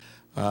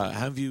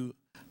Have you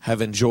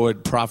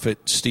enjoyed Prophet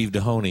Steve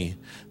Dehoney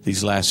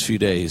these last few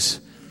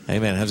days?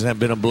 Amen. Hasn't that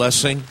been a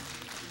blessing?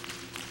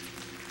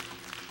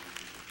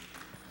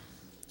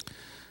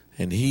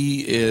 And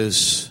he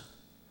is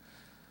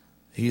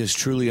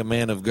truly a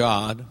man of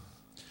God,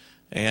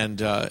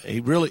 and he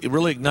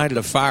really ignited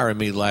a fire in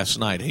me last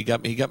night. He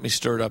got me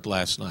stirred up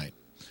last night,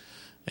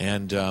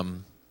 and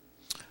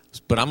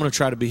but I'm going to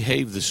try to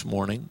behave this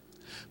morning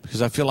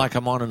because I feel like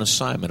I'm on an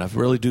assignment. I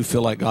really do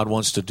feel like God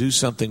wants to do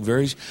something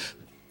very,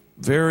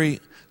 very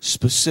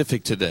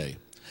specific today,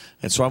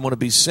 and so I want to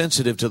be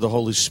sensitive to the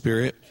Holy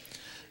Spirit,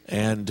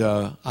 and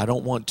I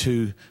don't want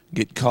to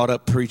get caught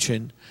up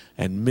preaching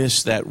and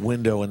miss that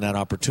window and that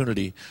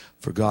opportunity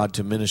for God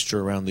to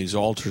minister around these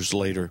altars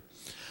later.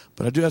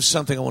 But I do have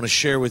something I want to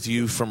share with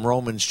you from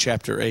Romans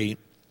chapter 8.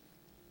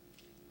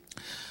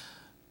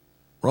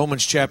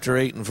 Romans chapter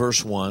 8 and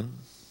verse 1.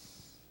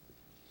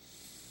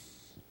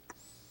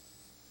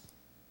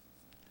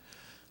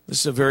 This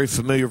is a very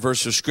familiar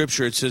verse of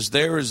Scripture. It says,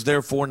 "There is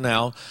therefore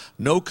now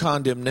no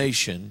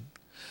condemnation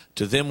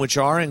to them which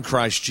are in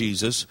Christ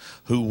Jesus,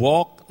 who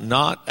walk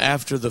not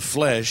after the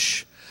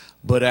flesh,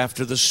 but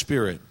after the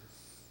Spirit.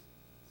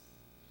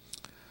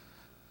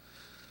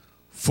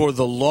 For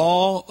the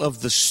law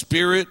of the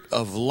Spirit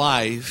of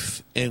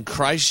life in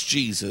Christ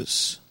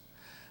Jesus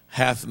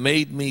hath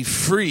made me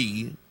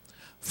free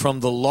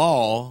from the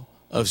law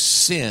of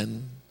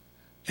sin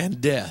and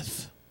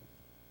death."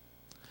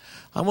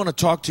 I want to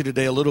talk to you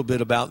today a little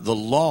bit about the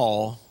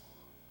law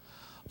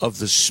of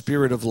the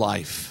Spirit of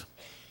life.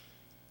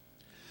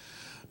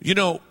 You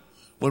know,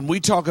 when we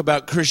talk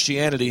about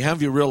Christianity,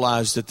 have you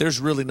realized that there's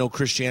really no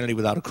Christianity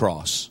without a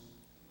cross?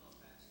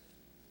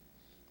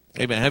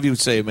 Amen. Have you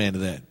say amen to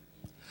that?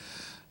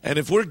 And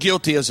if we're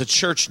guilty as a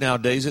church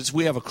nowadays,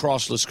 we have a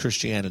crossless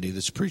Christianity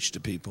that's preached to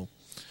people.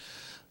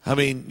 I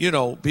mean, you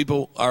know,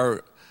 people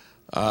are,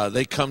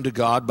 they come to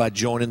God by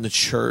joining the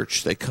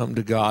church. They come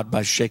to God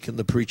by shaking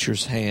the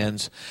preacher's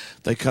hands.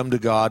 They come to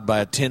God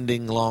by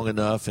attending long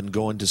enough and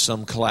going to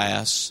some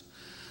class.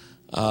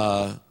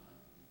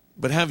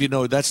 But have you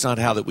know, that's not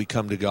how that we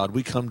come to God.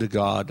 We come to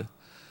God,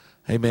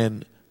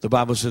 amen. The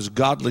Bible says,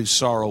 "Godly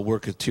sorrow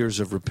worketh tears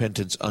of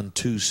repentance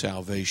unto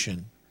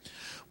salvation."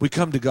 We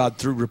come to God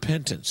through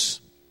repentance.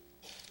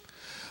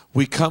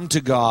 We come to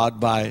God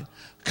by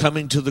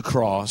coming to the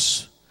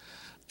cross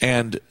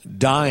and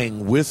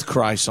dying with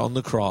Christ on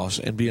the cross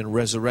and being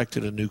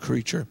resurrected a new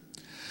creature.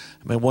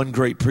 I mean, one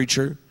great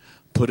preacher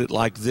put it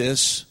like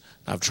this.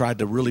 I've tried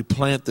to really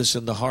plant this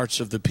in the hearts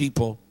of the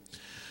people.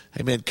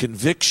 Amen.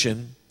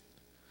 Conviction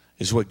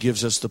is what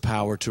gives us the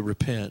power to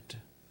repent.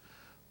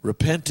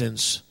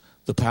 Repentance,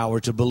 the power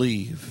to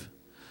believe.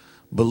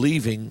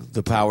 Believing,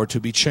 the power to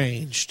be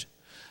changed.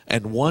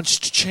 And once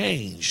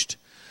changed,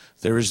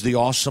 there is the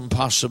awesome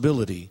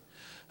possibility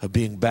of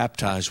being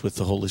baptized with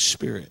the Holy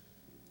Spirit.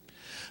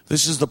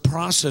 This is the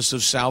process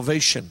of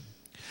salvation.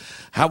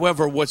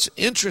 However, what's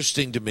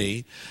interesting to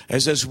me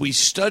is as we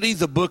study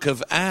the book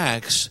of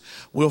Acts,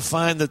 we'll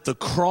find that the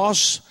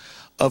cross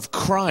of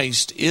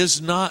Christ is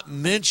not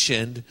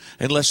mentioned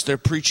unless they're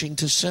preaching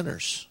to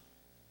sinners.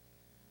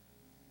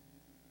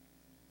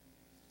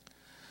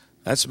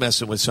 That's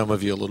messing with some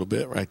of you a little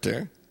bit right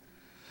there.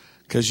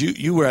 Because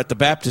you were at the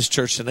Baptist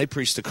church and they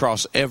preached the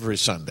cross every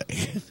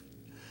Sunday.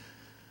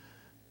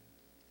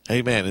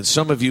 Amen. And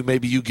some of you,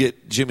 maybe you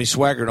get Jimmy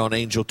Swaggart on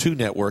Angel 2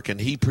 Network and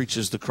he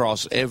preaches the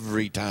cross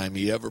every time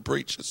he ever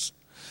preaches.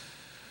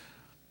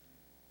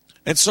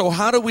 And so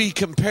how do we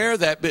compare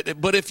that?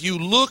 But if you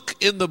look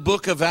in the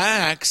book of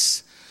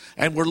Acts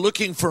and we're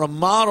looking for a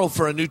model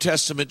for a New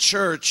Testament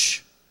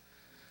church,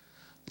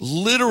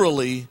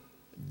 literally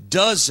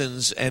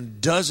dozens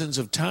and dozens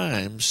of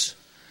times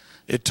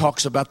it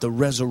talks about the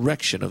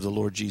resurrection of the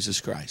Lord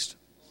Jesus Christ.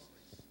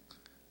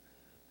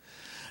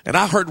 And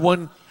I heard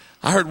one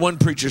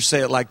preacher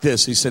say it like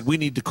this. He said, "We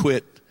need to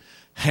quit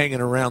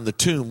hanging around the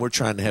tomb. We're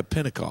trying to have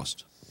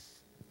Pentecost."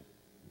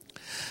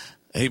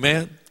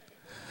 Amen.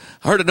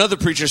 I heard another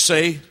preacher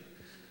say,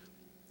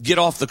 "Get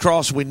off the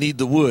cross. We need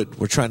the wood.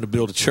 We're trying to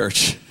build a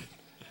church."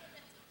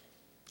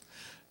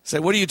 Say,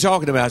 what are you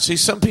talking about? See,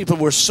 some people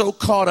were so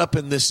caught up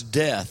in this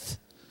death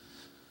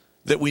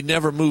that we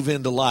never move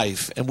into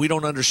life, and we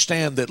don't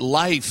understand that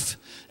life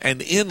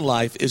and in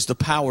life is the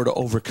power to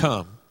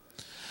overcome.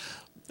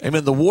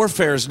 Amen. The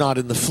warfare is not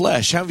in the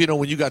flesh. How do you know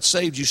when you got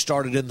saved, you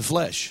started in the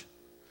flesh?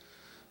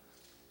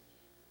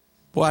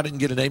 Well, I didn't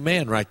get an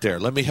amen right there.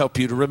 Let me help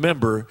you to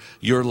remember.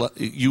 You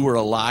were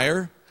a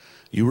liar.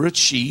 You were a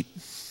cheat.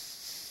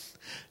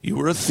 You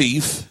were a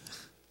thief.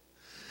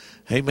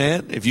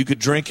 Amen. If you could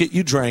drink it,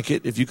 you drank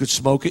it. If you could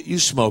smoke it, you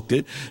smoked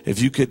it. If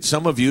you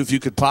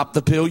could pop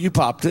the pill, you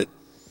popped it.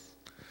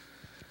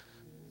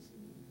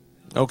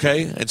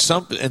 Okay,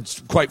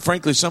 and quite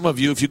frankly, some of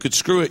you, if you could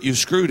screw it, you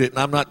screwed it, and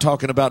I'm not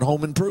talking about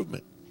home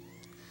improvement.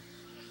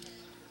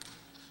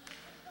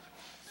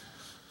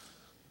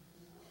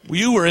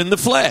 You were in the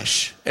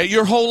flesh.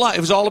 Your whole life,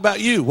 it was all about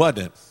you,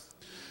 wasn't it?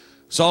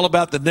 It's all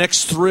about the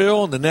next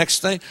thrill and the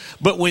next thing.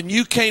 But when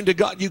you came to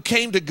God, you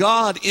came to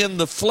God in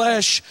the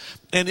flesh,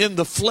 and in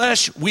the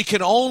flesh, we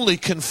can only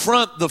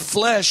confront the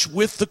flesh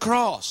with the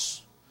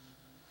cross.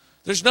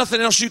 There's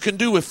nothing else you can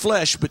do with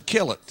flesh but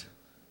kill it.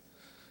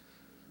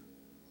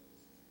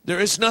 There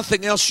is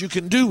nothing else you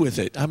can do with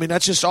it. I mean,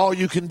 that's just all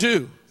you can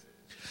do.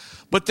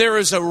 But there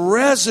is a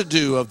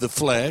residue of the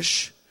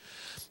flesh,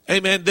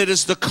 amen, that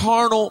is the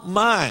carnal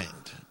mind.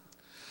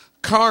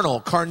 Carnal,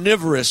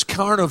 carnivorous,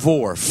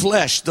 carnivore,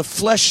 flesh, the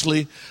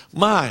fleshly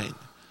mind.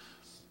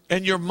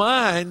 And your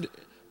mind,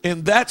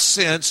 in that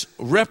sense,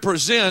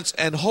 represents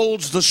and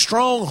holds the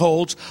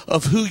strongholds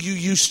of who you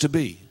used to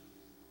be.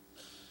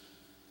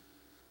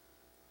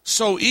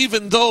 So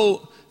even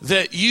though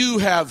that you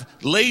have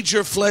laid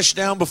your flesh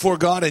down before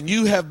God and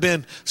you have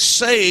been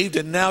saved,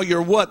 and now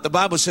you're what? The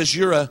Bible says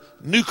you're a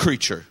new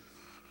creature.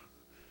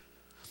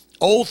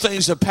 Old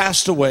things have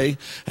passed away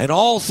and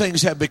all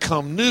things have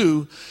become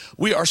new.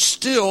 We are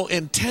still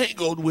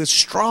entangled with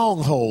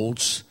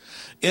strongholds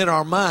in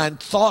our mind,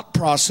 thought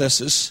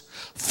processes,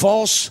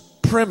 false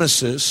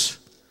premises,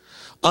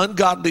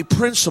 ungodly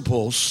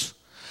principles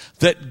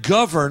that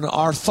govern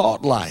our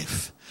thought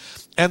life.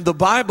 And the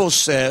Bible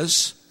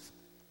says,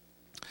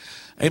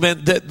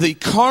 amen, that the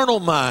carnal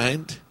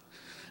mind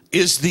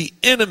is the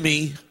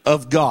enemy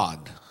of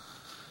God.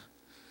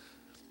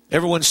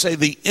 Everyone say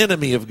the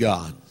enemy of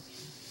God.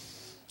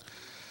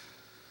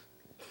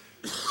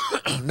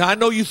 Now, I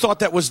know you thought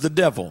that was the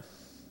devil,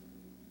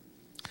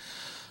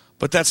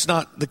 but that's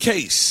not the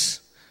case.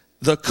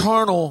 The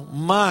carnal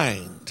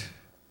mind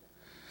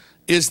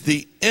is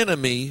the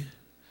enemy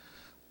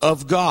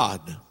of God.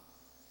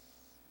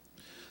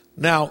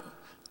 Now,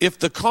 if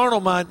the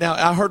carnal mind, now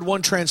I heard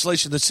one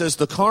translation that says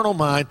the carnal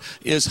mind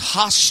is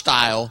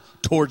hostile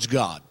towards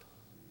God.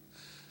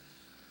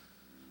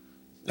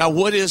 Now,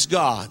 what is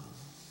God?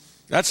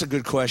 That's a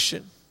good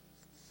question.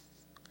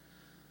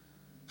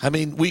 I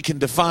mean, we can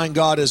define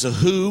God as a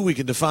who, we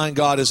can define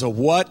God as a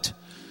what,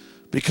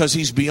 because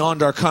he's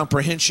beyond our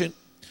comprehension.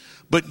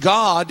 But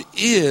God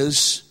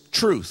is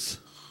truth,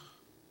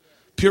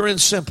 pure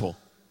and simple.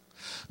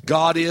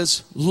 God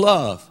is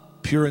love,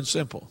 pure and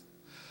simple.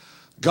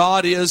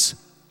 God is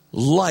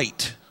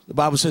light. The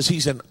Bible says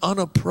he's an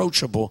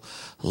unapproachable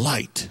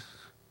light.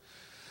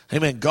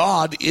 Amen.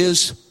 God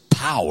is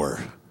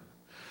power.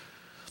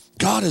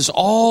 God is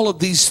all of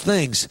these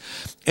things.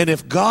 And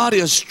if God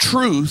is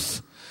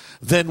truth,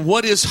 then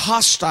what is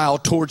hostile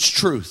towards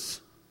truth?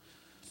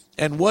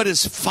 And what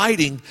is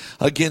fighting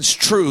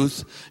against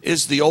truth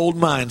is the old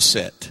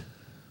mindset.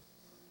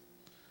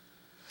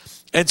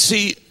 And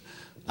see,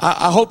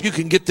 I hope you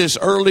can get this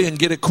early and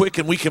get it quick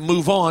and we can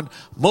move on.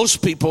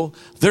 Most people,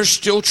 they're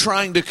still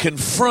trying to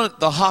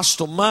confront the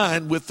hostile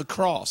mind with the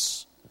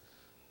cross.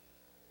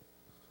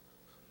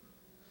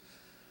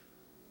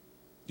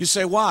 You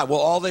say, why? Well,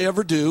 all they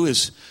ever do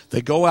is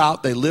they go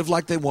out, they live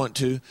like they want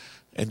to,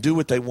 and do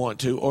what they want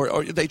to,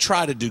 or they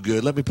try to do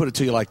good. Let me put it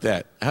to you like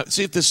that.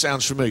 See if this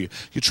sounds familiar.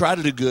 You try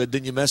to do good,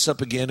 then you mess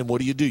up again, and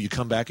what do? You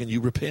come back and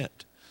you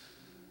repent.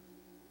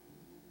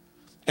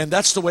 And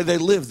that's the way they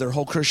live their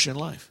whole Christian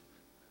life.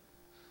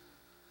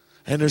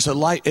 And there's a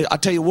light. I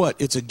tell you what,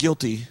 it's a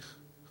guilty,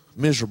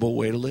 miserable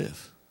way to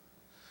live.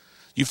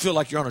 You feel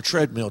like you're on a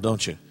treadmill,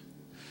 don't you?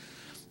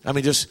 I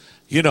mean, just,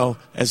 you know,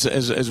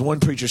 as one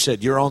preacher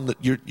said, you're on the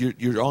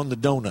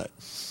donut.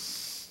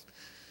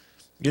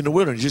 In the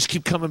wilderness, you just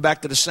keep coming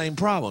back to the same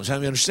problems. How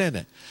do you understand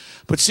that?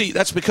 But see,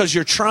 that's because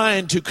you're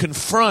trying to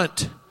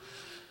confront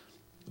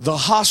the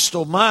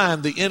hostile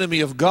mind, the enemy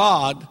of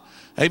God,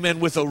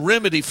 amen, with a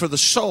remedy for the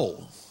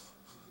soul,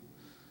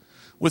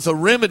 with a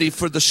remedy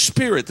for the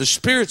spirit. The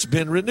spirit's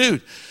been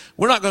renewed.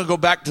 We're not going to go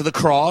back to the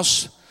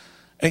cross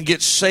and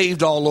get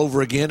saved all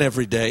over again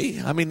every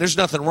day. I mean, there's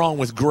nothing wrong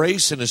with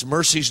grace, and his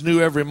mercy's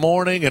new every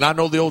morning. And I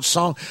know the old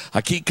song,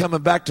 I keep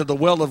coming back to the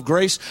well of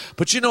grace.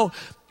 But you know,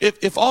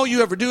 if all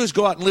you ever do is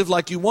go out and live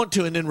like you want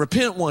to and then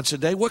repent once a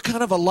day, what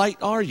kind of a light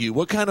are you?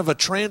 What kind of a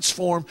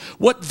transform?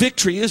 What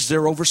victory is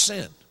there over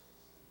sin?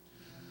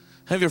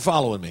 Have you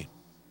following me?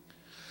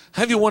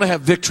 Have you want to have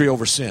victory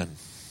over sin?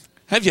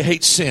 Have you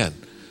hate sin?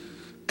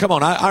 Come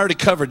on, I already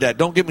covered that.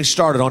 Don't get me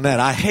started on that.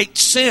 I hate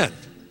sin.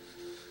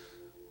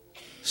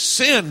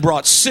 Sin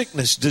brought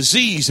sickness,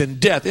 disease, and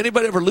death.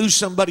 Anybody ever lose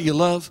somebody you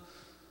love?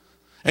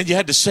 And you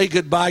had to say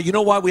goodbye. You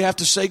know why we have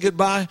to say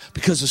goodbye?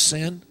 Because of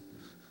sin.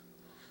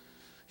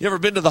 You ever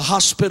been to the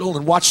hospital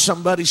and watched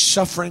somebody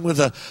suffering with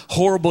a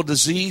horrible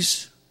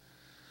disease?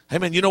 Hey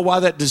man, you know why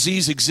that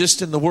disease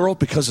exists in the world?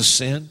 Because of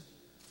sin.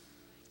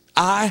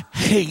 I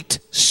hate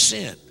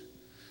sin.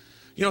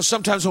 You know,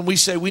 sometimes when we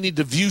say we need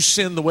to view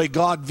sin the way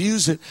God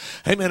views it,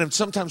 amen, and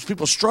sometimes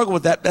people struggle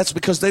with that. That's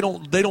because they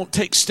don't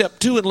take step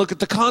 2 and look at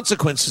the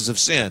consequences of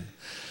sin.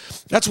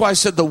 That's why I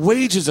said the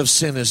wages of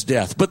sin is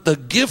death, but the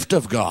gift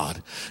of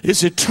God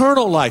is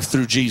eternal life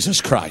through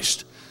Jesus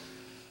Christ.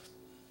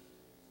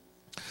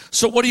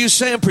 So what are you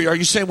saying, Priya? Are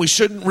you saying we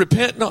shouldn't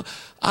repent? No,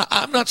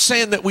 I'm not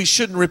saying that we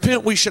shouldn't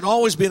repent. We should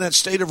always be in that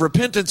state of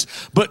repentance.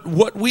 But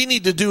what we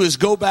need to do is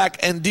go back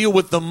and deal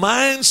with the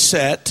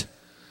mindset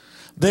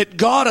that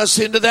got us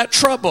into that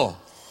trouble.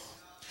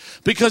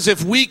 Because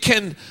if we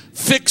can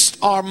fix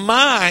our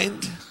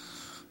mind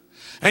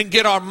and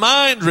get our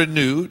mind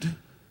renewed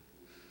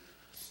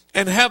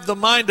and have the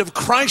mind of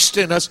Christ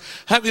in us,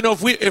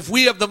 if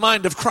we have the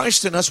mind of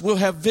Christ in us, we'll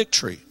have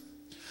victory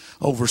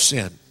over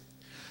sin.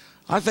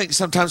 I think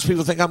sometimes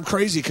people think I'm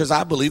crazy because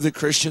I believe that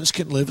Christians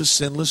can live a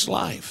sinless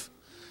life.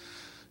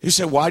 You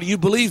say, why do you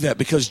believe that?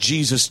 Because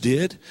Jesus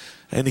did.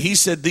 And he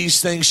said, these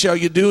things shall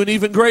you do, and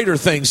even greater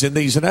things than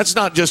these. And that's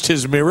not just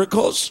his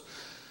miracles.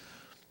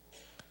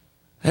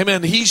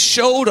 Amen. He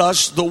showed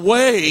us the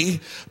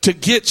way to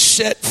get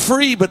set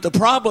free. But the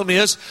problem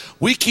is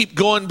we keep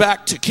going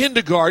back to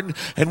kindergarten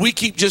and we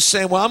keep just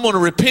saying, well, I'm going to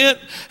repent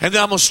and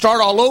then I'm going to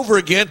start all over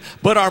again.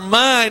 But our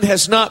mind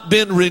has not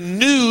been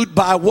renewed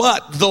by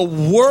what? The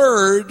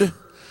Word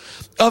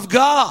of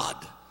God.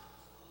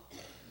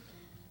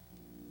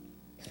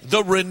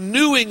 The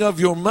renewing of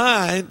your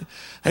mind,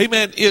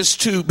 amen, is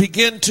to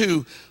begin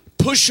to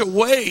push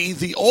away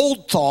the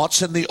old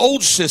thoughts and the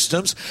old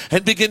systems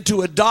and begin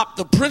to adopt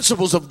the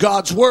principles of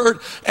God's Word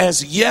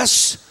as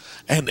yes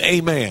and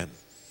amen.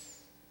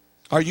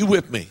 Are you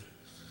with me?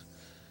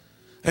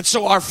 And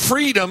so our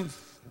freedom,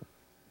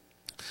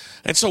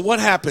 and so what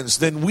happens?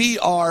 Then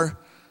we're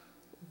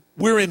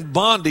in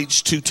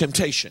bondage to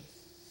temptation.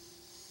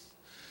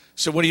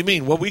 So what do you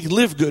mean? Well, we can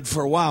live good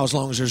for a while as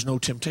long as there's no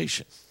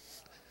temptation.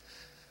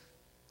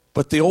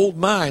 But the old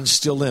mind's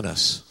still in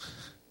us.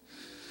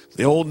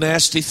 The old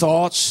nasty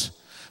thoughts,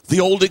 the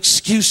old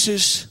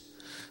excuses,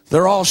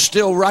 they're all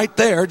still right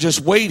there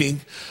just waiting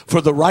for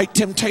the right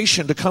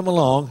temptation to come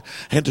along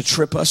and to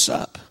trip us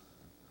up.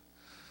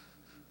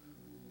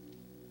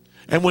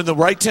 And when the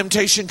right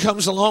temptation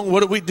comes along,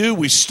 what do?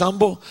 We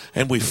stumble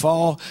and we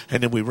fall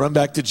and then we run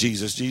back to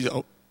Jesus.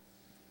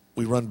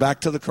 We run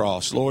back to the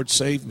cross. Lord,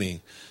 save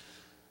me.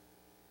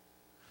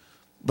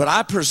 But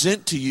I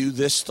present to you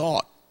this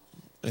thought.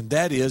 And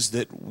that is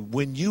that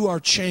when you are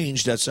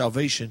changed at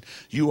salvation,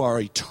 you are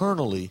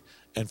eternally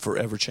and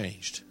forever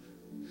changed.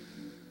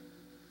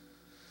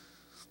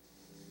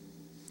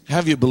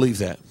 Have you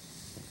believed that?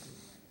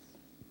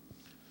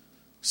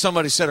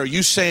 Somebody said, are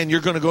you saying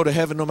you're going to go to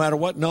heaven no matter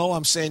what? No,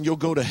 I'm saying you'll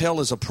go to hell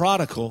as a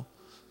prodigal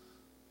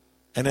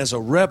and as a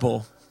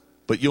rebel,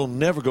 but you'll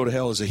never go to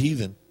hell as a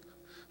heathen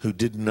who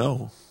didn't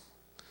know.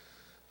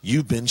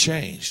 You've been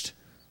changed.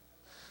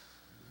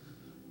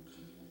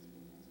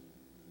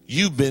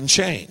 You've been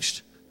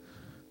changed.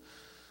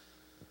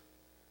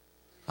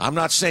 I'm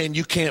not saying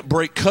you can't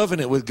break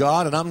covenant with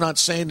God, and I'm not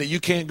saying that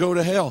you can't go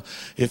to hell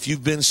if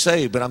you've been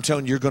saved, but I'm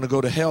telling you, you're going to go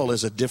to hell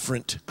as a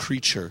different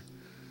creature.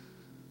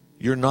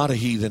 You're not a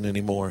heathen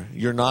anymore.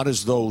 You're not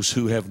as those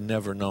who have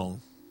never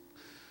known.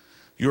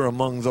 You're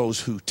among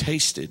those who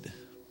tasted.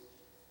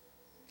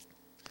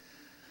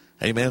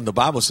 Amen. The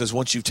Bible says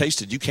once you've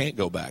tasted, you can't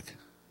go back.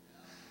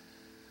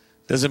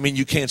 Doesn't mean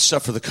you can't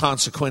suffer the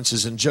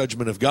consequences and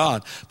judgment of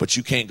God, but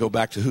you can't go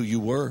back to who you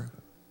were.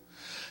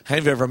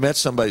 Have you ever met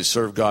somebody that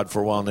served God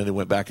for a while and then they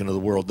went back into the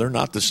world? They're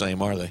not the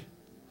same, are they?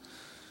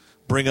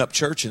 Bring up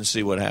church and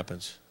see what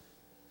happens.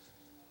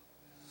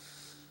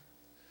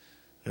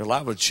 They're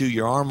liable to chew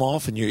your arm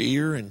off and your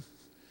ear and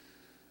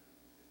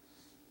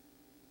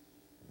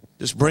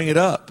just bring it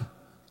up.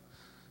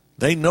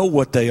 They know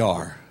what they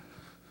are.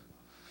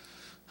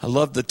 I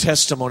love the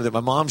testimony that my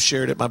mom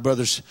shared at my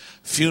brother's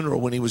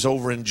funeral when he was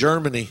over in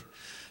Germany.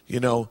 You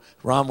know,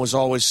 Ron was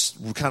always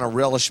kind of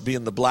relished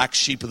being the black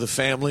sheep of the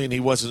family, and he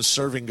wasn't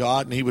serving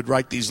God. And he would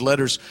write these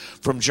letters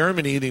from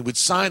Germany, and he would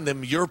sign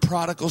them, "Your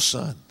prodigal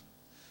son."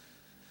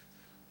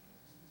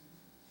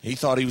 He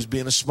thought he was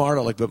being a smart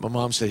aleck, but my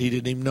mom said he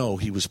didn't even know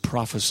he was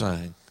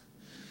prophesying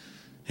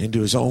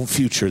into his own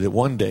future that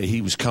one day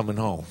he was coming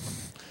home.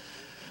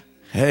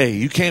 Hey,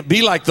 you can't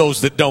be like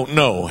those that don't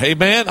know.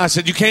 Amen. I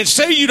said, you can't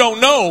say you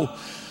don't know.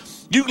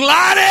 You can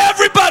lie to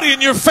everybody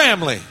in your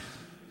family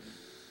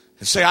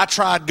and say, I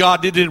tried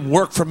God, it didn't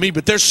work for me,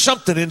 but there's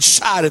something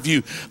inside of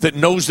you that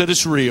knows that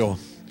it's real.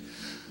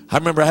 I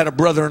remember I had a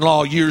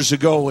brother-in-law years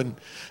ago, and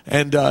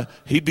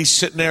he'd be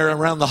sitting there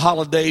around the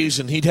holidays,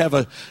 and he'd have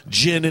a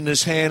gin in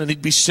his hand, and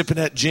he'd be sipping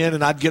that gin,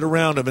 and I'd get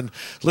around him. And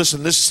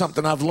listen, this is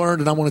something I've learned,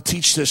 and I want to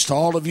teach this to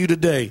all of you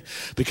today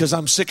because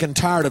I'm sick and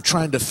tired of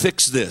trying to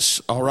fix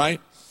this, all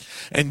right?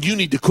 And you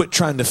need to quit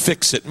trying to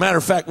fix it. Matter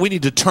of fact, we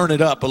need to turn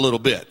it up a little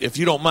bit, if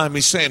you don't mind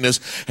me saying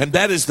this. And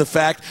that is the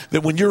fact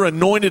that when you're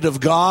anointed of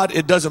God,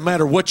 it doesn't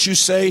matter what you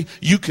say,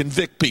 you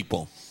convict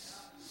people.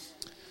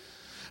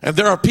 And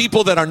there are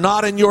people that are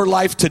not in your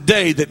life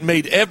today that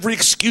made every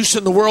excuse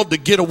in the world to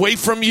get away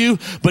from you,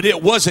 but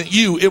it wasn't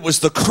you. It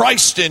was the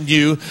Christ in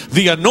you,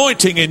 the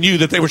anointing in you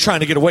that they were trying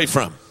to get away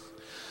from.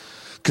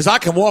 Because I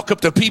can walk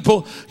up to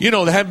people, you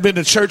know, that haven't been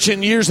to church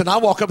in years, and I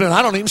walk up and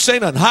I don't even say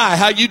nothing. Hi,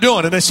 how you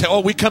doing? And they say, oh,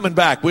 we coming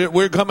back.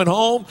 We're coming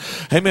home.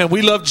 Hey, man,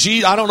 we love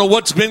Jesus. I don't know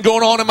what's been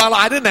going on in my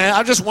life.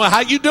 I just want,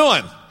 how you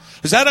doing?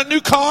 Is that a new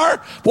car?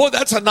 Boy,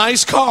 that's a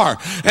nice car.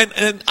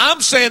 And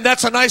I'm saying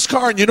that's a nice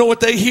car, and you know what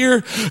they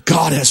hear?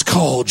 God has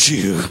called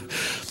you.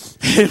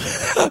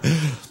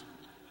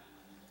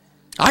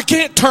 I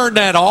can't turn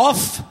that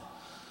off.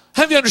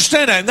 Have you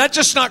understand that? And that's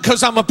just not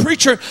because I'm a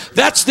preacher.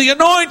 That's the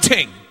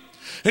anointing.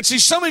 And see,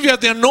 some of you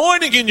have the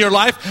anointing in your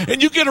life,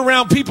 and you get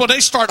around people, and they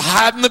start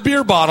hiding the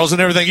beer bottles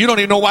and everything. You don't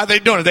even know why they're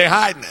doing it. They're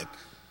hiding it.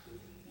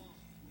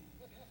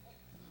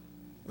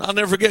 I'll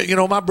never forget,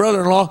 my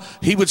brother-in-law,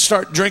 he would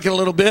start drinking a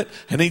little bit,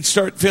 and he'd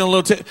start feeling a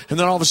little, and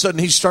then all of a sudden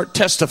he'd start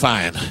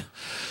testifying.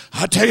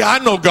 I tell you, I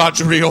know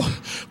God's real.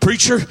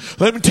 Preacher,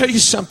 let me tell you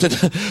something.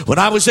 When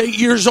I was 8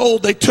 years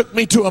old, they took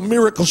me to a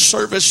miracle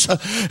service,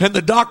 and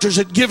the doctors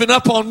had given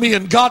up on me,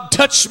 and God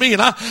touched me,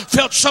 and I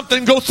felt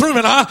something go through me,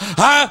 and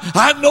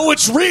I know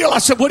it's real. I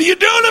said, what are you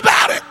doing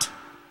about it?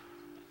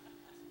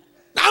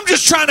 I'm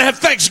just trying to have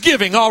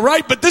Thanksgiving, all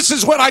right? But this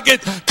is what I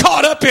get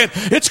caught up in.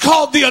 It's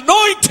called the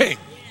anointing.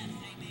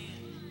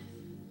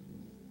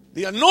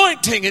 The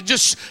anointing,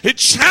 it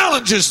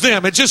challenges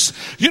them. It just,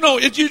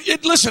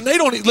 listen, they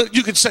don't,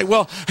 you could say,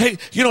 well, hey,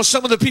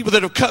 some of the people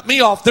that have cut me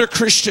off, they're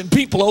Christian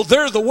people. Oh,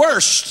 they're the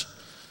worst.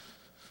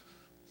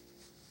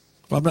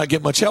 Well, I'm not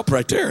getting much help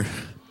right there.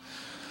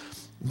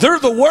 They're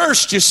the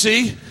worst, you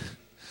see.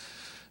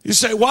 You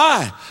say,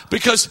 why?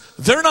 Because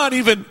they're not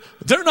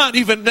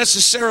even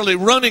necessarily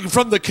running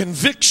from the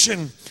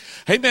conviction,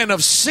 amen,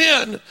 of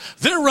sin.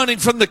 They're running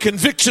from the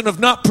conviction of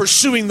not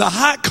pursuing the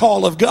high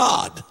call of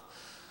God.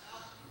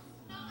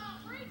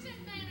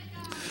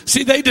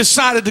 See, they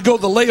decided to go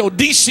the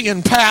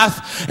Laodicean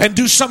path and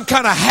do some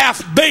kind of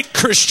half-baked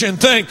Christian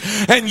thing.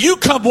 And you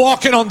come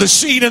walking on the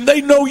scene and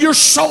they know you're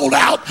sold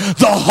out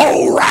the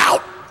whole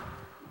route.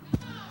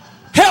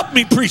 Help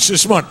me preach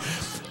this morning.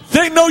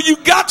 They know you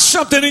got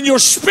something in your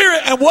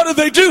spirit, and what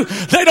do?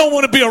 They don't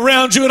want to be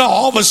around you at all.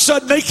 All of a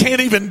sudden, they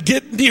can't even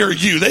get near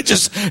you. They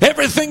just,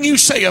 everything you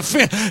say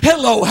offend.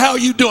 Hello, how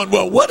you doing?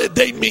 Well, what did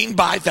they mean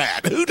by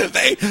that? Who do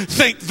they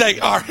think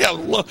they are?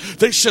 Hello.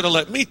 They should have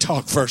let me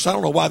talk first. I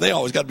don't know why they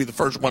always got to be the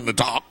first one to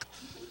talk.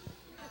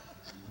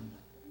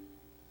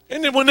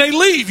 And then when they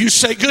leave, you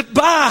say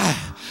goodbye.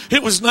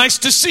 It was nice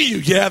to see you.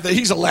 Yeah,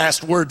 he's a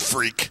last word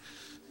freak.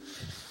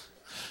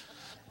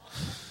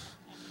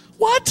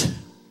 What?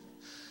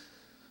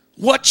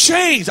 What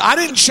changed? I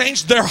didn't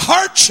change. Their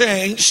heart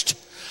changed.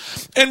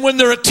 And when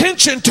their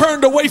attention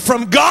turned away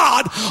from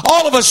God,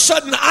 all of a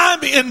sudden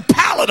I'm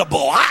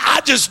impalatable.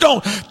 I just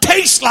don't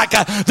taste like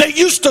they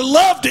used to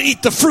love to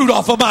eat the fruit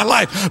off of my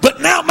life.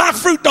 But now my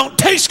fruit don't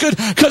taste good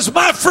because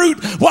my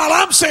fruit, while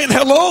I'm saying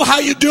hello, how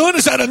you doing?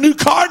 Is that a new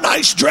car?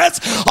 Nice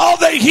dress? All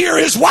they hear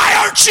is, why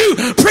aren't you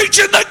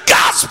preaching the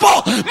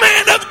gospel,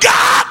 man of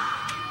God?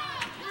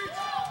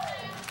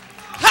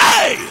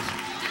 Hey!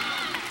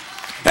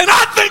 And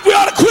I think we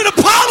ought to quit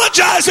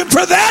apologizing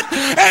for that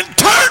and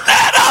turn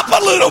that up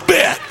a little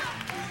bit.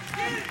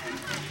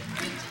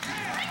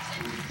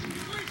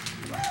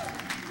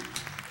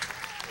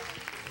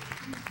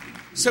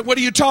 So what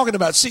are you talking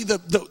about? See,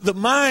 the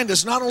mind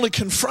is not only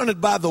confronted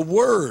by the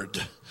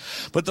word,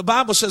 but the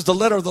Bible says the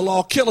letter of the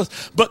law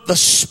killeth, but the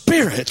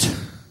spirit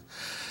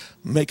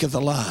maketh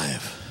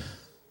alive.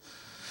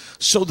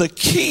 So the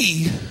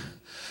key,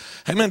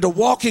 amen, to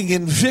walking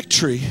in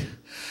victory,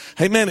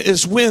 amen,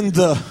 is when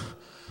the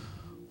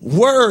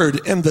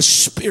word and the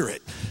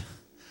spirit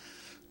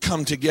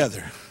come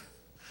together.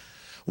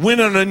 When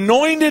an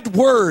anointed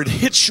word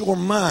hits your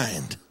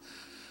mind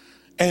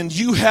and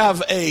you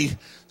have a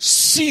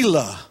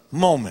Selah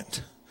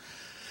moment,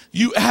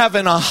 you have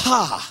an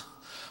aha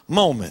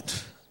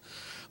moment,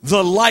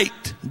 the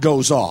light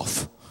goes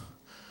off.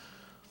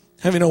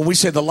 Have you know, when we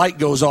say the light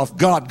goes off,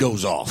 God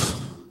goes off.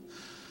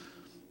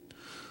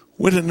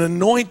 When an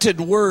anointed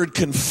word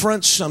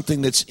confronts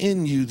something that's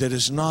in you that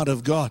is not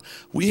of God,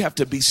 we have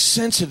to be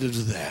sensitive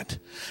to that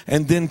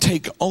and then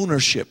take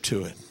ownership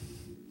to it.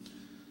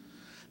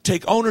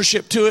 Take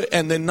ownership to it,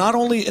 and then not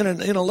only in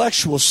an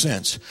intellectual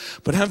sense,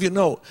 but have you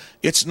know,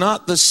 it's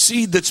not the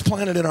seed that's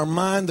planted in our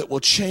mind that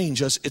will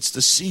change us, it's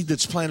the seed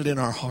that's planted in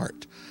our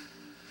heart.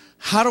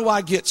 How do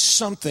I get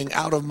something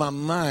out of my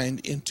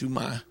mind into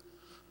my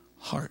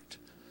heart?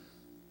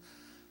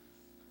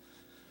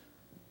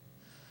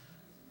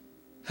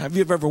 Have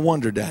you ever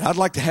wondered that? I'd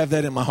like to have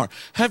that in my heart.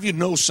 Have you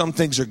know some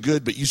things are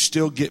good, but you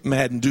still get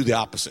mad and do the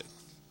opposite?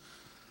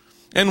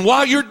 And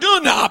while you're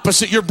doing the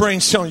opposite, your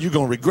brain's telling you you're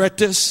going to regret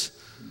this.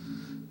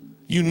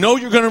 You know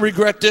you're going to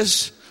regret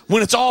this.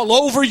 When it's all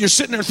over, you're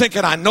sitting there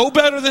thinking, I know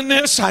better than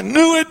this. I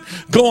knew it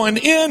going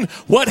in.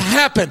 What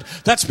happened?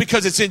 That's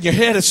because it's in your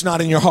head. It's not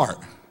in your heart.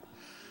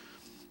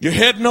 Your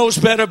head knows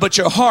better, but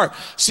your heart.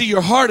 See,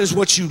 your heart is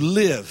what you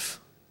live.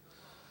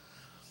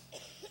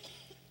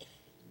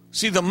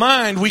 See, the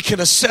mind, we can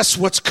assess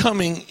what's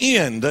coming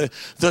in. The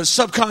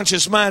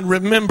subconscious mind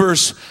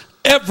remembers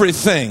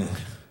everything.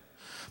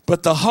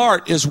 But the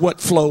heart is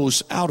what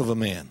flows out of a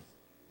man.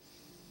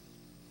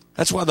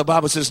 That's why the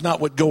Bible says,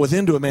 not what goeth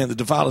into a man that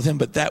defileth him,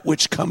 but that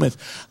which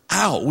cometh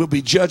out will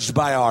be judged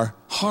by our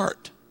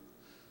heart.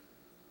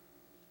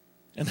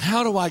 And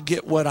how do I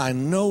get what I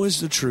know is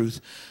the truth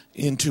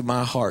into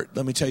my heart?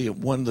 Let me tell you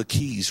one of the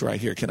keys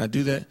right here. Can I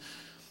do that?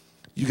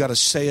 You got to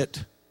say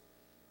it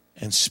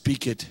and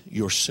speak it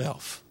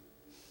yourself.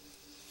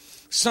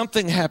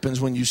 Something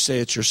happens when you say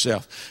it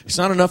yourself. It's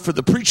not enough for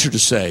the preacher to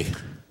say.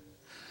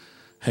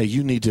 hey,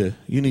 you need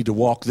to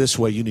walk this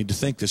way, you need to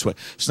think this way.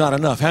 It's not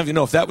enough. How do you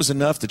know if that was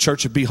enough, the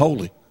church would be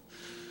holy?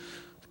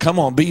 Come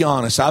on, be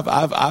honest.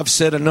 I've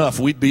said enough.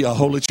 We'd be a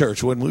holy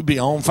church, wouldn't we? We'd be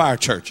an on fire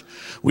church.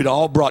 We'd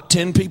all brought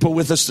 10 people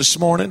with us this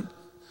morning.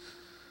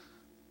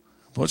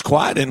 Well, it's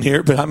quiet in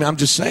here, but I mean, I'm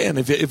just saying,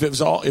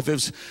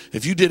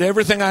 if you did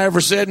everything I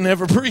ever said and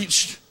ever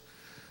preached,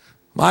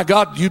 my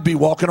God, you'd be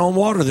walking on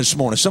water this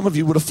morning. Some of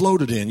you would have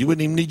floated in. You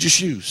wouldn't even need your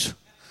shoes.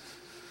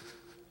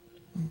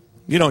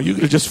 You know, you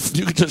could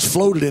just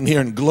floated in here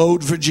and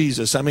glowed for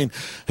Jesus. I mean,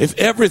 if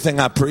everything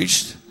I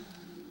preached,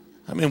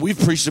 I mean, we've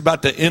preached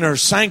about the inner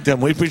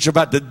sanctum. We preached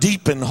about the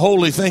deep and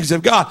holy things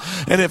of God.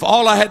 And if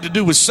all I had to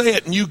do was say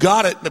it and you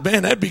got it,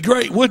 man, that'd be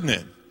great, wouldn't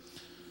it?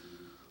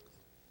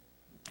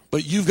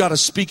 But you've got to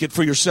speak it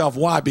for yourself.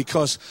 Why?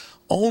 Because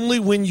only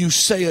when you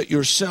say it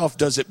yourself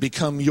does it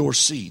become your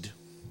seed.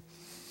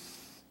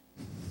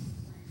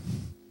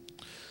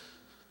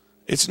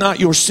 It's not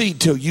your seed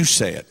till you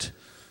say it.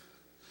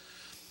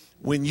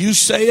 When you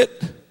say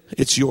it,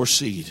 it's your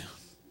seed.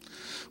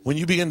 When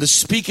you begin to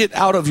speak it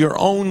out of your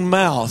own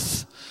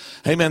mouth,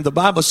 amen, the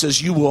Bible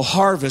says you will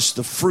harvest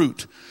the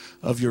fruit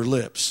of your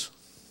lips.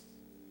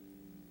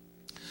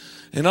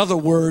 In other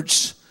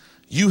words,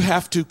 you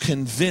have to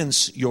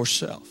convince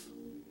yourself.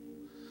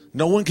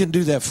 No one can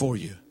do that for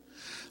you.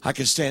 I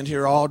can stand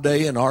here all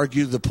day and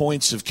argue the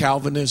points of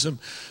Calvinism,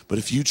 but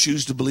if you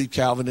choose to believe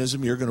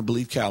Calvinism, you're going to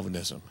believe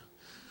Calvinism.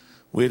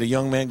 We had a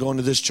young man going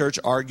to this church,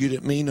 argued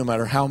at me no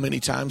matter how many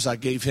times I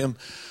gave him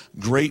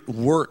great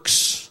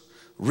works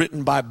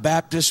written by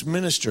Baptist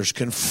ministers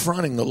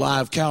confronting the lie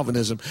of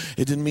Calvinism.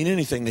 It didn't mean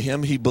anything to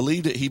him. He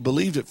believed it. He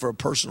believed it for a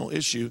personal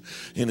issue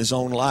in his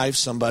own life.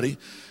 Somebody,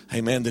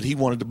 amen, that he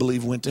wanted to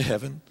believe went to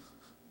heaven.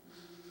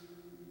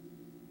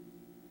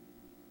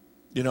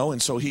 You know,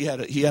 and so he had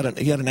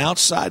an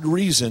outside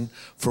reason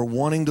for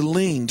wanting to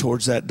lean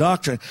towards that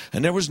doctrine.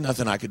 And there was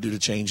nothing I could do to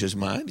change his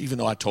mind, even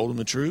though I told him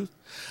the truth.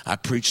 I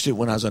preached it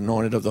when I was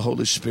anointed of the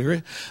Holy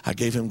Spirit. I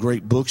gave him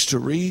great books to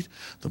read.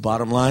 The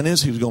bottom line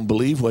is he was going to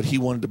believe what he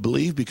wanted to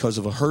believe because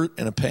of a hurt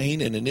and a pain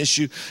and an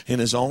issue in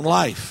his own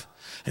life.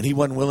 And he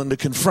wasn't willing to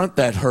confront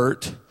that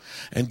hurt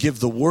and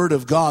give the Word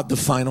of God the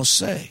final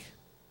say.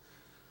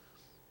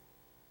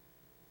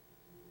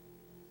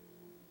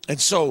 And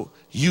so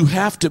you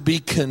have to be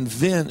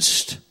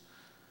convinced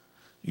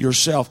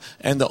yourself.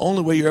 And the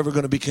only way you're ever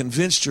going to be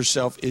convinced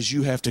yourself is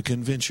you have to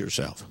convince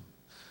yourself.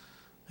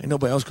 Ain't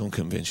nobody else going to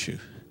convince you.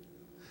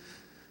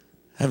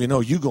 Have you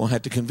know you're going to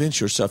have to convince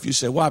yourself. You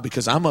say, why?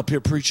 Because I'm up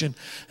here preaching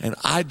and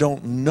I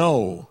don't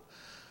know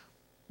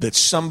that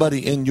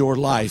somebody in your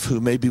life who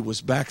maybe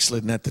was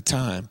backslidden at the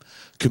time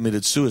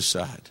committed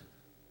suicide.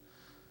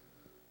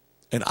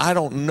 And I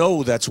don't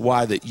know that's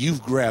why that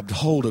you've grabbed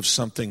hold of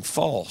something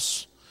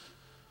false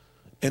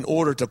in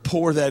order to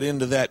pour that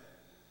into that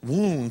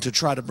wound to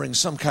try to bring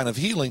some kind of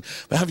healing.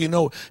 But have you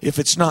know, if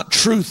it's not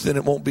truth, then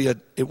it won't be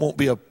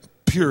a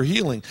pure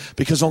healing,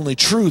 because only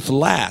truth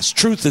lasts.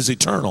 Truth is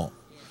eternal.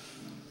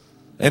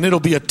 And it'll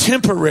be a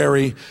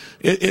temporary,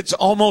 it's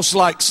almost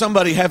like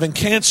somebody having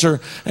cancer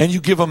and you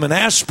give them an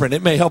aspirin.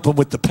 It may help them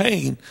with the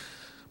pain,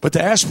 but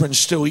the aspirin's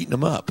still eating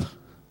them up.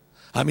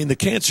 I mean, the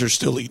cancer's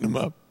still eating them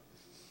up.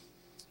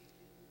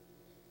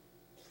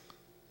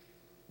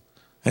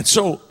 And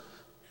so,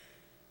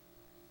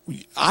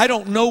 I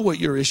don't know what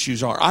your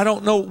issues are. I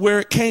don't know where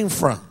it came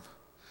from.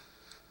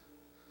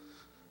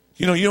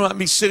 You know, you might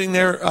be sitting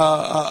there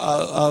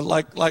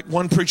like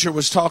one preacher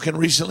was talking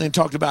recently and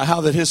talked about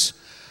how that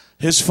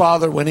his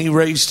father, when he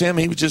raised him,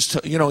 he was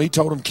just, you know, he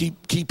told him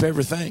keep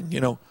everything, you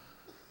know.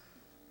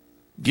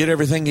 Get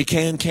everything you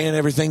can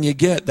everything you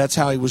get. That's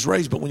how he was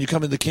raised. But when you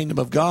come into the kingdom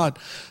of God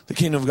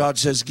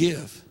says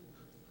give.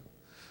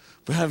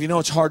 But have you know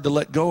it's hard to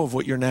let go of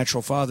what your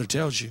natural father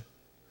tells you.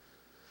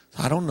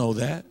 I don't know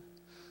that.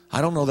 I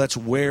don't know that's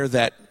where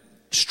that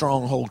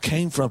stronghold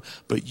came from,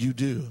 but you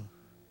do.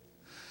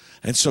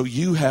 And so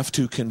you have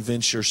to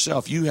convince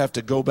yourself. You have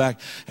to go back,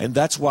 and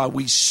that's why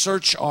we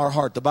search our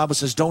heart. The Bible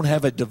says don't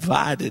have a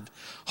divided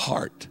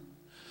heart.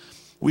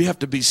 We have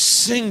to be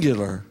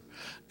singular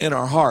in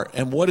our heart.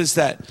 And what is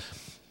that?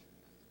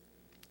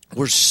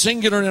 We're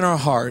singular in our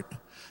heart,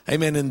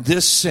 amen, in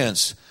this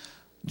sense.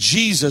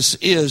 Jesus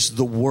is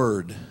the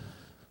Word.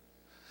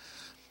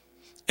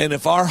 And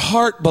if our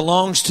heart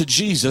belongs to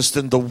Jesus,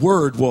 then the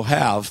Word will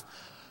have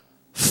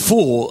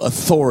full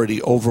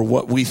authority over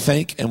what we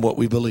think and what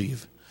we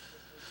believe.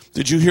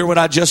 Did you hear what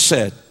I just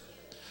said?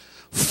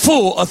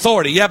 Full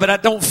authority. Yeah, but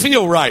that don't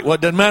feel right. Well,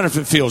 it doesn't matter if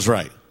it feels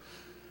right.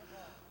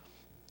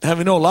 Have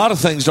you know a lot of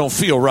things don't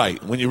feel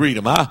right when you read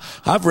them.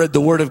 I've read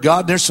the Word of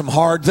God. And there's some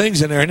hard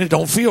things in there and it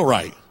don't feel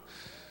right.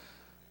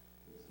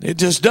 It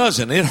just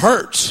doesn't. It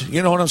hurts.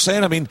 You know what I'm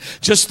saying? I mean,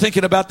 just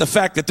thinking about the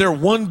fact that there are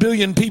 1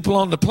 billion people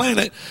on the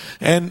planet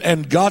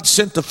and God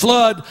sent the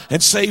flood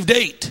and saved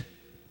 8.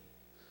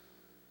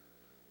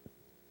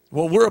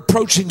 Well, we're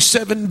approaching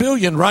 7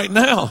 billion right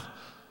now.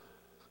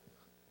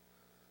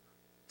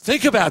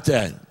 Think about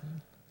that.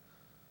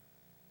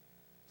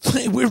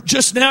 We're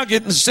just now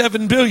getting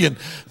 7 billion.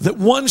 That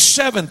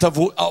 1/7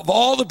 of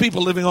all the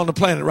people living on the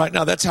planet right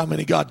now, that's how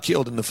many God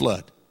killed in the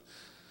flood.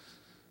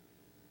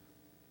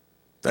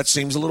 That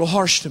seems a little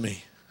harsh to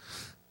me.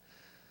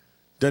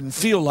 Doesn't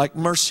feel like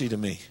mercy to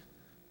me.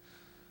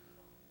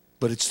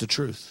 But it's the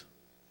truth.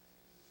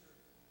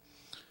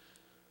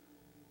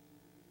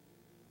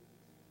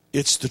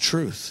 It's the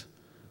truth.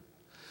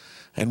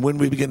 And when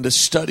we begin to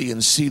study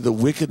and see the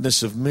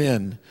wickedness of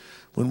men,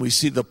 when we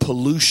see the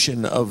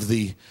pollution of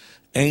the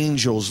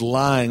angels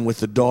lying with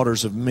the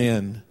daughters of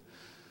men,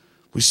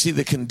 we see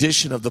the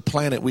condition of the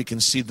planet, we can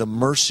see the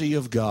mercy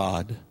of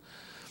God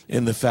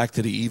in the fact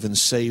that he even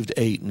saved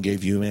 8 and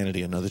gave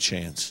humanity another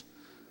chance.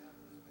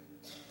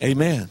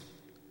 Amen.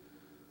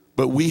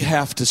 But we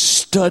have to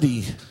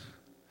study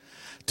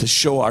to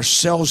show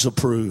ourselves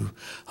approved,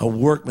 a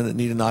workman that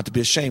needed not to be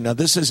ashamed. Now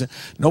this isn't,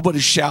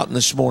 nobody's shouting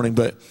this morning,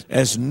 but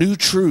as new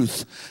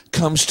truth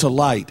comes to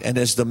light and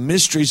as the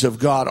mysteries of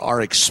God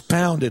are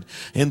expounded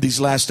in these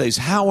last days,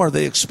 how are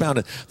they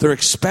expounded? They're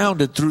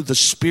expounded through the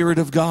Spirit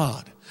of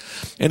God.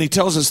 And he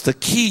tells us the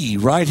key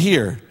right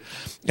here,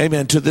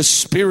 amen, to this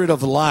spirit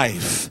of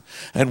life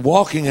and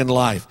walking in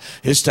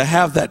life is to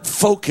have that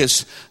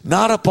focus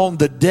not upon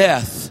the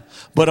death,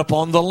 but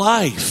upon the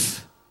life.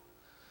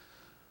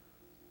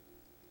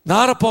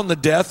 Not upon the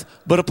death,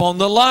 but upon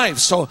the life.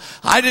 So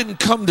I didn't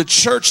come to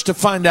church to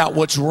find out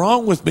what's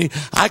wrong with me.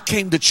 I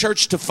came to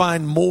church to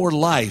find more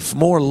life,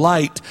 more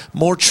light,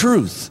 more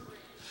truth.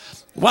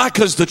 Why?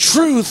 Because the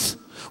truth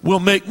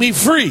will make me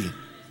free.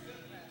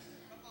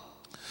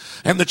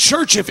 And the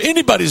church, if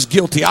anybody's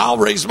guilty, I'll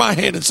raise my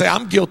hand and say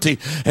I'm guilty,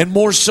 and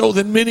more so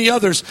than many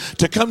others,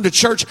 to come to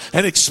church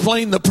and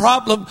explain the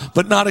problem,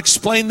 but not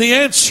explain the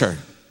answer.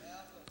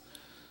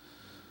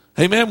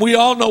 Amen. We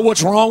all know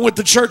what's wrong with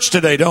the church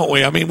today, don't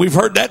we? I mean, we've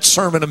heard that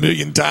sermon a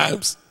million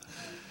times.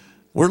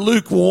 We're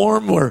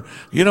lukewarm, we're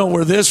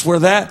this, we're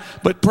that.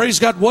 But praise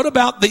God, what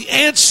about the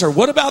answer?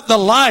 What about the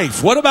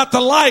life? What about the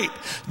light?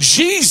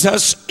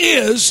 Jesus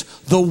is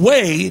the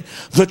way,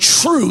 the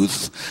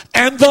truth,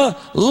 and the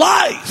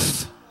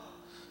life.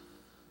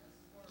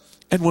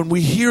 And when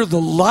we hear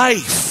the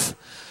life,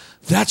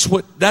 that's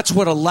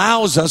what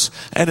allows us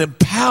and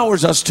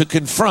empowers us to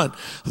confront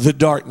the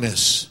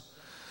darkness.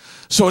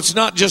 So it's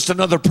not just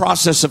another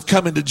process of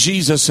coming to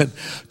Jesus and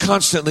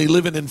constantly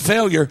living in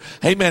failure.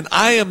 Amen.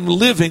 I am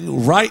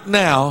living right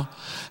now,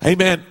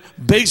 amen,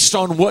 based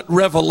on what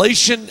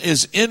revelation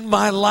is in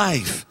my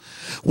life.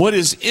 What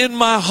is in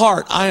my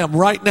heart, I am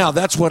right now.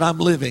 That's what I'm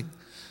living.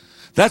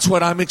 That's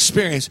what I'm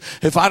experiencing.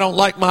 If I don't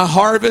like my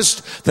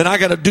harvest, then I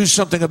got to do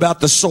something about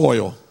the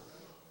soil.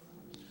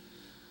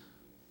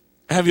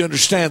 Have you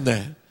understand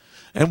that?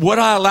 And what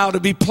I allow to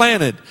be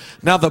planted.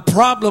 Now the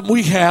problem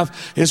we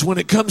have is when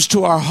it comes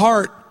to our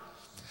heart,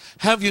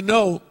 have you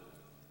know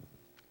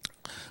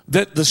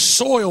that the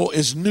soil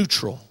is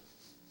neutral?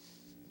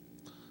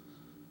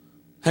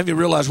 Have you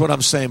realized what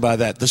I'm saying by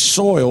that? The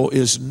soil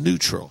is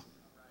neutral.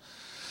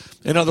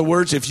 In other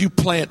words, if you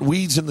plant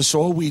weeds in the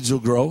soil, weeds will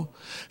grow.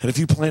 And if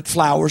you plant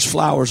flowers,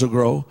 flowers will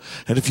grow.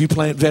 And if you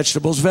plant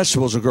vegetables,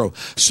 vegetables will grow.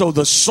 So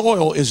the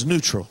soil is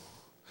neutral.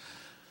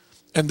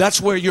 And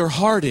that's where your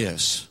heart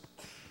is.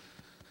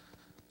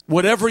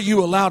 Whatever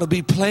you allow to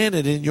be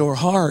planted in your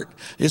heart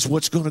is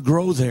what's going to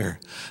grow there.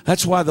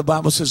 That's why the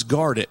Bible says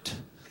guard it.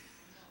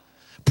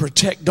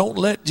 Protect. Don't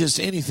let just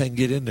anything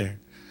get in there.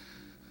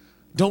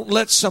 Don't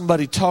let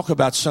somebody talk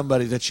about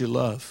somebody that you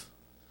love.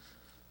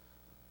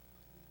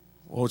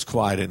 Oh, it's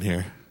quiet in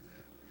here.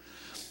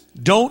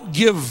 Don't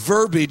give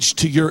verbiage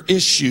to your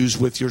issues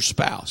with your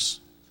spouse.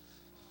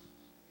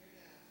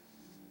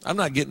 I'm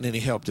not getting any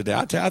help today.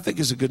 I think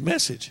it's a good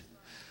message.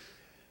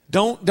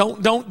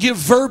 Don't give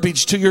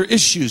verbiage to your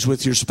issues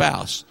with your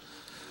spouse.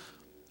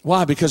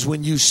 Why? Because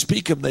when you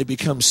speak them, they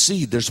become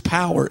seed. There's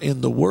power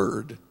in the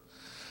word.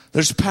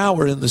 There's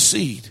power in the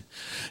seed.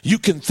 You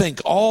can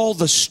think all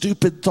the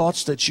stupid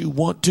thoughts that you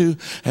want to,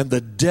 and the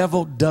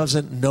devil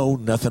doesn't know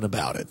nothing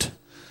about it.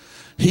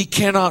 He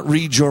cannot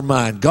read your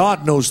mind.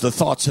 God knows the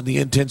thoughts and the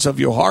intents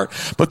of your heart,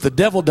 but the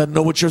devil doesn't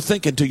know what you're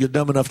thinking till you're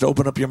dumb enough to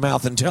open up your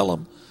mouth and tell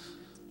him.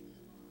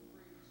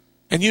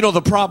 And you know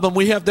the problem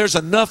we have? There's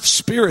enough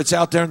spirits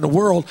out there in the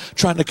world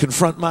trying to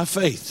confront my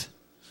faith.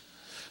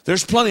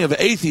 There's plenty of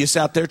atheists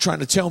out there trying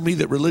to tell me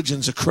that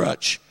religion's a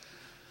crutch.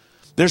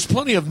 There's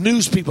plenty of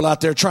news people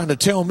out there trying to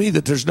tell me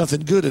that there's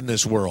nothing good in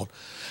this world.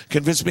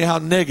 Convince me how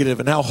negative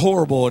and how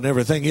horrible and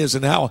everything is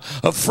and how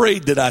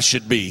afraid that I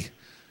should be.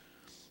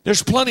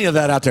 There's plenty of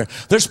that out there.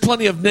 There's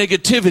plenty of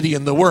negativity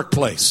in the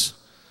workplace.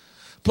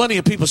 Plenty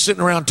of people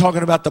sitting around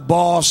talking about the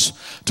boss,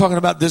 talking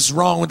about this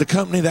wrong with the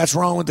company, that's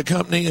wrong with the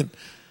company, and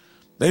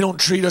they don't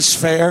treat us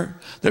fair.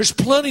 There's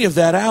plenty of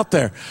that out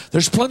there.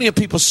 There's plenty of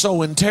people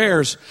sowing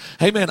tares.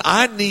 Hey man,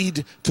 I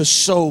need to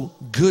sow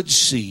good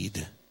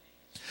seed.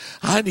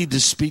 I need to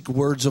speak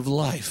words of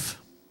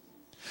life.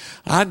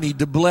 I need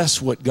to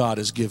bless what God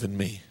has given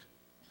me.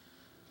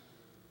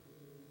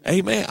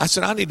 Amen. I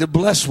said, I need to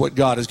bless what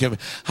God has given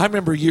me. I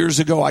remember years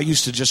ago, I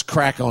used to just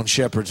crack on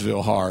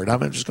Shepherdsville hard.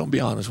 I'm just going to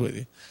be honest with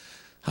you.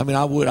 I mean,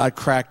 I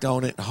cracked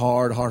on it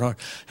hard.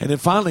 And then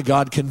finally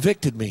God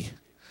convicted me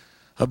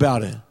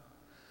about it.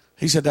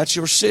 He said, that's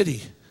your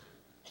city.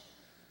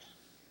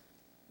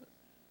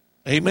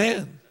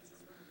 Amen.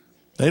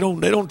 They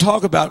don't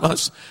talk about my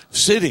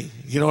city.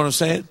 You know what I'm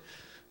saying?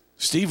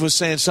 Steve was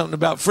saying something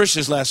about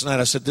Frisch's last night.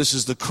 I said, this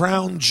is the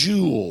crown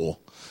jewel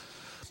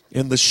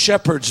in the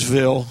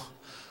Shepherdsville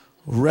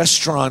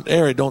restaurant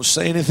area. Don't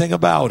say anything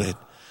about it.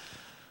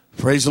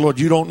 Praise the Lord.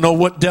 You don't know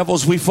what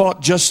devils we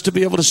fought just to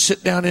be able to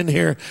sit down in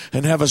here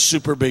and have a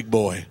super big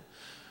boy.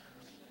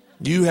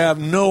 You have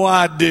no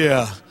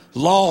idea.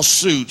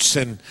 Lawsuits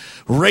and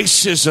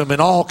racism and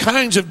all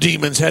kinds of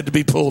demons had to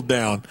be pulled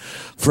down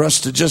for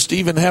us to just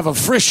even have a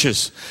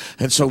Frisch's.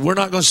 And so we're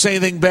not going to say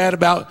anything bad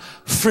about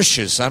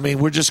Frisch's. I mean,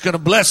 we're just going to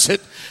bless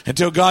it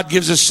until God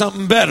gives us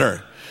something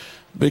better,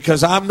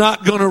 because I'm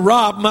not going to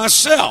rob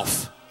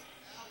myself.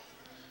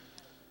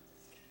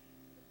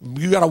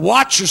 You got to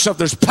watch yourself.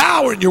 There's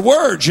power in your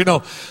words, you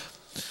know.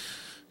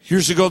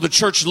 Years ago, the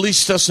church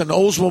leased us an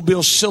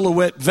Oldsmobile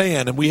Silhouette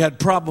van, and we had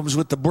problems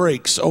with the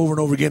brakes over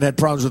and over again, had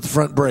problems with the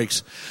front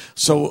brakes.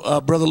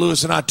 So Brother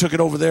Lewis and I took it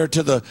over there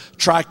to the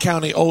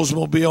Tri-County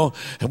Oldsmobile,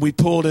 and we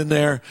pulled in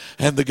there,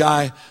 and the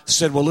guy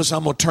said, well, listen,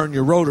 I'm going to turn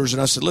your rotors.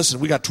 And I said, listen,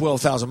 we got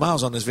 12,000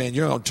 miles on this van.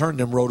 You're going to turn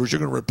them rotors. You're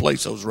going to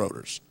replace those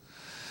rotors.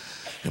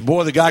 And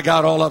boy, the guy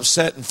got all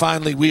upset, and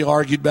finally we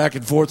argued back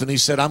and forth, and he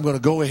said, I'm going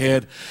to go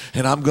ahead,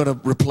 and I'm going to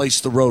replace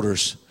the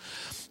rotors.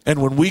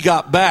 And when we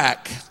got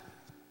back,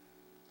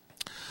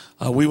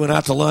 we went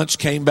out to lunch,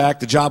 came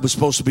back. The job was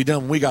supposed to be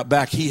done. When we got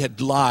back, he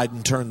had lied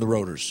and turned the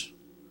rotors.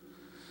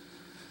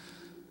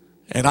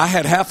 And I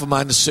had half of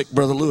mine to sick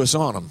Brother Lewis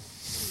on them.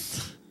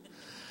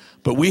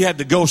 But we had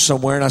to go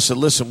somewhere, and I said,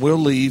 listen, we'll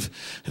leave.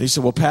 And he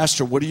said, well,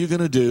 Pastor, what are you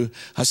going to do?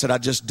 I said, I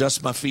just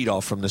dust my feet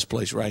off from this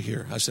place right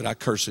here. I said, I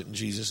curse it in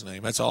Jesus'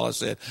 name. That's all I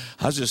said.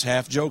 I was just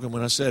half joking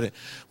when I said it.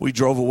 We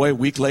drove away. A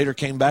week later,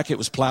 came back. It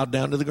was plowed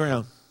down to the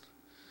ground.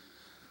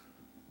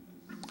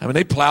 I mean,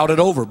 they plowed it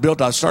over.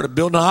 I started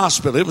building a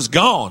hospital. It was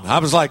gone. I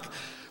was like,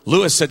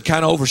 Lewis said,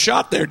 kind of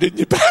overshot there, didn't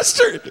you,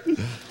 Pastor?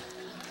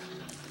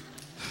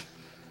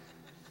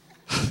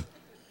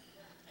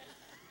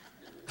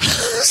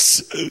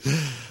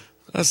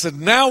 I said,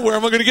 now where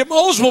am I going to get my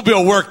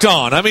Oldsmobile worked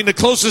on? I mean, the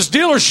closest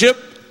dealership,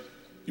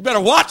 you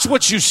better watch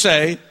what you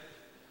say.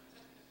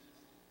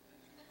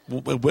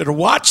 Better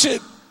watch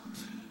it.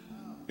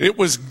 It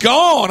was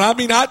gone. I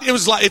mean,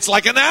 it's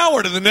like an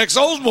hour to the next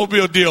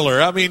Oldsmobile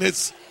dealer. I mean,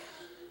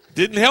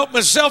 didn't help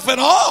myself at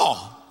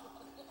all.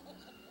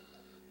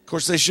 Of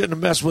course, they shouldn't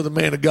have messed with a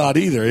man of God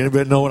either.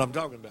 Anybody know what I'm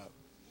talking about?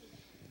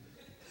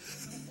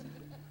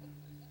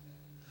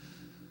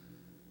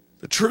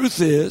 The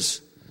truth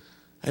is,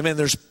 amen,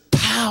 there's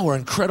power,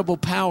 incredible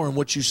power in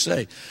what you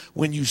say.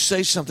 When you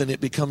say something,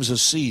 it becomes a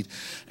seed.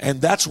 And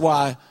that's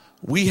why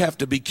we have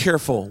to be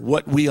careful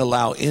what we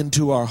allow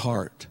into our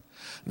heart.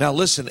 Now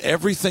listen,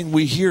 everything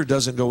we hear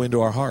doesn't go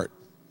into our heart.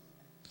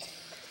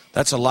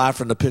 That's a lie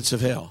from the pits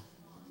of hell.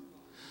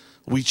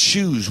 We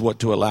choose what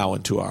to allow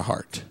into our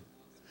heart.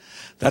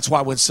 That's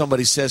why when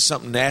somebody says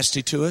something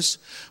nasty to us,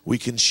 we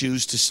can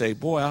choose to say,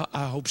 boy,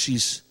 I hope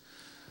she's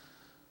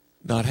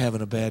not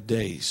having a bad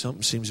day.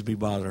 Something seems to be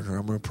bothering her.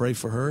 I'm going to pray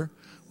for her.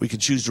 We can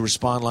choose to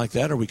respond like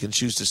that, or we can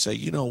choose to say,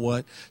 you know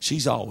what?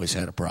 She's always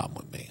had a problem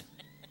with me.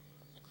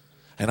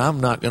 And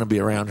I'm not going to be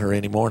around her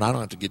anymore, and I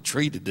don't have to get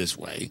treated this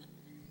way.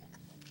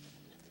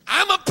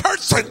 I'm a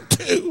person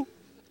too.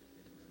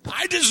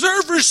 I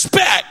deserve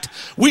respect.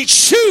 We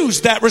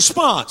choose that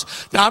response.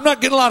 Now, I'm not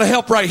getting a lot of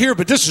help right here,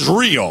 but this is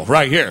real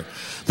right here.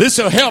 This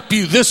will help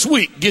you this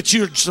week, get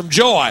you some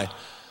joy.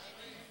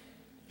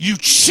 You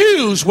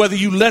choose whether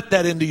you let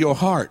that into your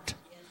heart.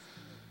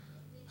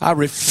 I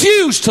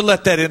refuse to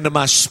let that into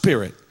my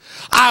spirit.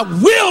 I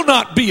will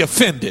not be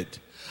offended.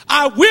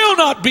 I will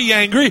not be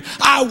angry.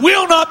 I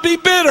will not be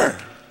bitter.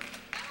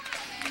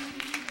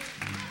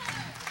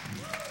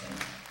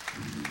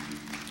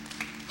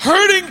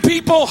 Hurting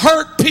people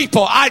hurt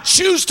people. I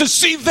choose to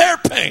see their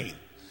pain.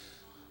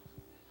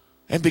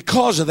 And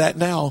because of that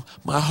now,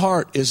 my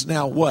heart is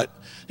now what?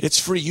 It's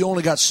free. You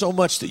only got so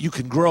much that you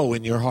can grow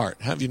in your heart.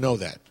 How do you know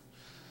that?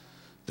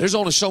 There's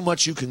only so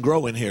much you can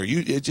grow in here.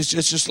 It's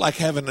just like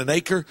having an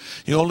acre.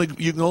 You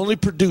can only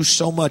produce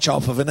so much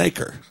off of an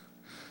acre.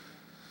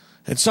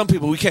 And some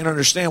people, we can't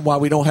understand why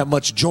we don't have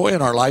much joy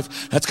in our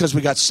life. That's because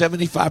we got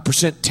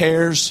 75%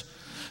 tears,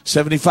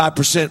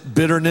 75%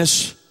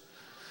 bitterness,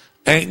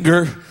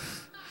 anger.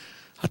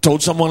 I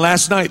told someone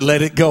last night,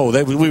 let it go.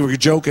 We were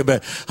joking,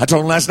 but I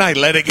told them last night,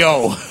 let it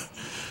go.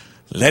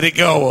 Let it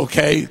go,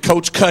 okay?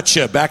 Coach cut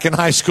you back in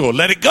high school.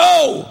 Let it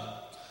go.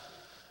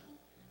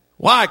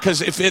 Why?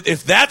 Because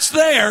if that's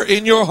there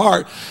in your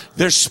heart,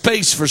 there's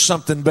space for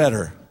something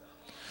better.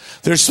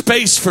 There's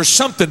space for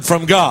something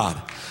from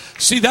God.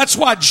 See, that's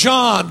why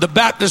John the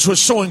Baptist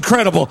was so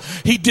incredible.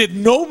 He did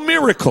no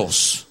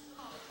miracles.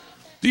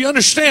 Do you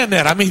understand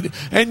that? I mean,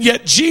 and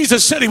yet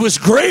Jesus said he was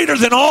greater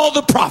than all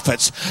the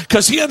prophets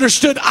because he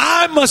understood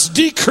I must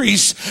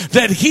decrease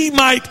that he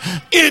might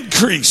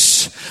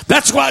increase.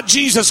 That's why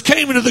Jesus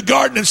came into the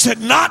garden and said,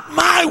 not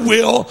my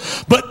will,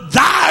 but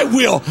thy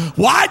will.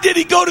 Why did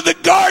he go to the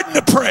garden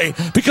to pray?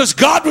 Because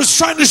God was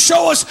trying to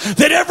show us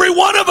that every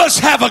one of us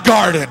have a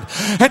garden.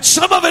 And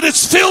some of it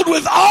is filled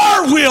with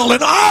our will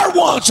and our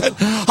wants and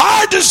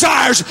our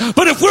desires.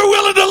 But if we're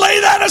willing to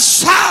lay that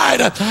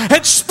aside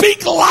and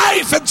speak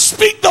life and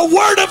speak the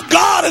word of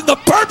God and the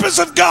purpose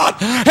of God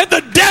and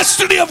the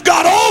destiny of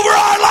God over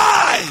our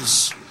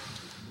lives,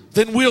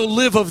 then we'll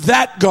live of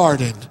that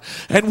garden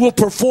and we'll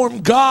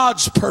perform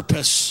God's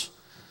purpose.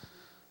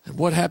 And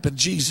what happened?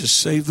 Jesus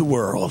saved the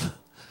world.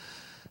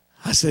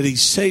 I said he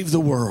saved the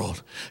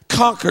world,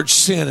 conquered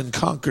sin and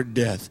conquered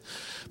death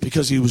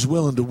because he was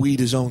willing to weed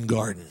his own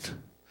garden.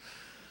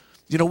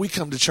 You know, we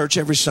come to church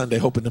every Sunday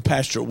hoping the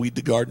pastor will weed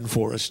the garden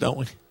for us, don't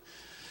we?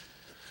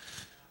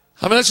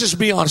 I mean, let's just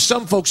be honest.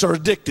 Some folks are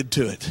addicted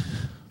to it.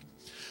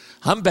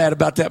 I'm bad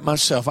about that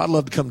myself. I'd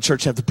love to come to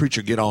church and have the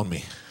preacher get on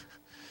me.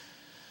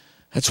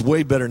 That's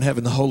way better than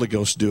having the Holy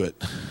Ghost do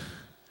it.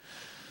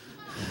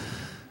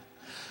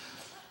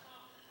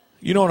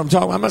 You know what I'm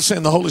talking about? I'm not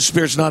saying the Holy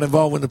Spirit's not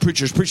involved when the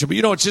preacher's preaching, but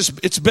you know,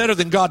 it's better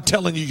than God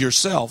telling you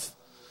yourself.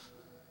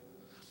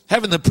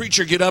 Having the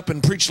preacher get up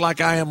and preach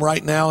like I am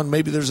right now, and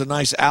maybe there's a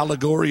nice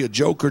allegory, a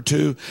joke or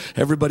two.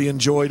 Everybody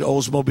enjoyed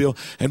Oldsmobile.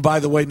 And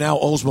by the way, now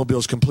Oldsmobile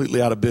is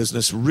completely out of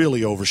business.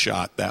 Really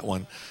overshot, that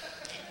one.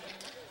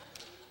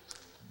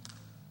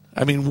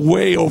 I mean,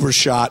 way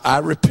overshot. I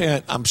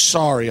repent. I'm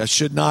sorry. I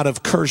should not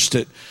have cursed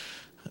it.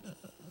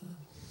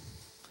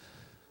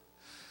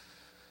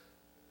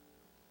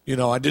 You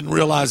know, I didn't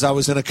realize I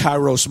was in a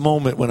Kairos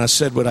moment when I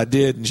said what I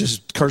did and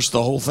just cursed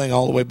the whole thing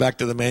all the way back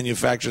to the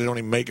manufacturer. They don't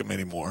even make them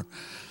anymore.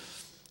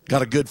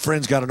 Got a good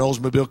friend's got an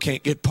Oldsmobile,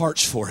 can't get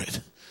parts for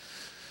it.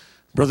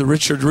 Brother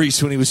Richard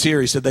Reese, when he was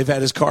here, he said they've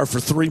had his car for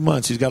 3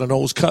 months. He's got an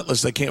Olds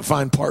Cutlass. They can't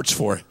find parts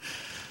for it.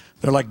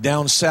 They're like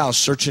down south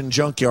searching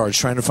junkyards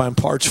trying to find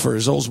parts for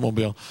his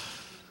Oldsmobile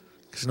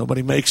because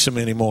nobody makes them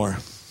anymore.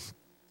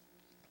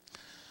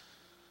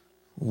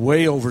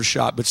 Way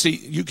overshot. But see,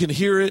 you can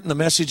hear it and the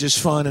message is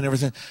fun and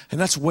everything. And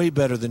that's way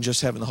better than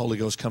just having the Holy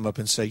Ghost come up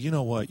and say, you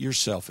know what, you're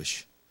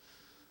selfish.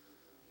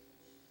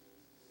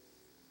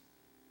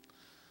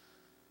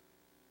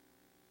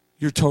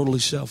 You're totally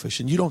selfish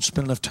and you don't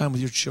spend enough time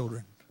with your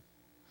children.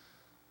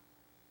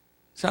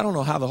 See, I don't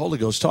know how the Holy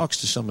Ghost talks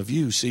to some of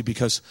you, see,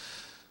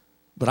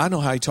 but I know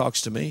how he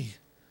talks to me.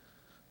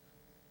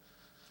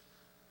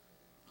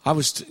 I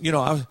was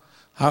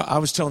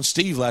telling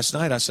Steve last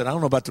night, I said, I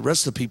don't know about the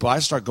rest of the people. I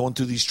start going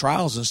through these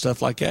trials and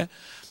stuff like that.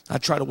 I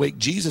try to wake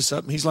Jesus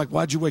up, and he's like,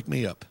 why'd you wake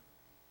me up?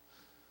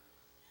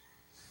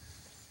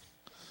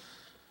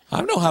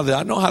 I know how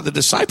the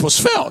disciples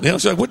felt. You know,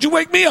 it's like, what'd you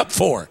wake me up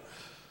for?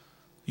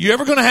 You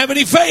ever going to have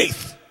any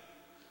faith?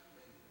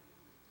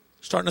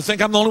 Starting to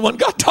think I'm the only one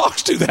God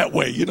talks to that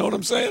way. You know what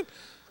I'm saying?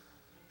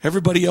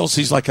 Everybody else,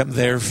 he's like, I'm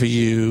there for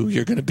you.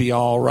 You're going to be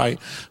all right.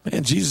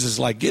 Man, Jesus is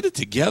like, get it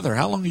together.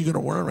 How long are you going to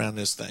work around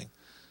this thing?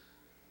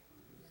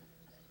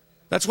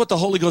 That's what the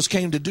Holy Ghost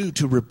came to do,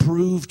 to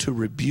reprove, to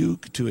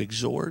rebuke, to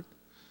exhort.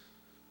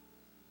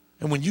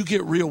 And when you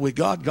get real with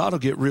God, God will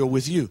get real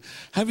with you.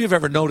 Have you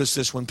ever noticed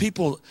this? When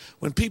people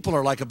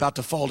are like about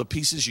to fall to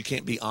pieces, you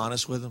can't be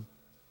honest with them.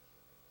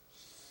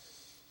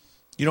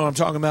 You know what I'm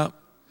talking about?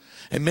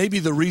 And maybe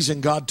the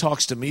reason God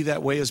talks to me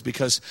that way is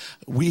because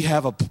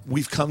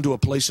we've come to a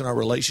place in our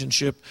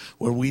relationship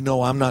where we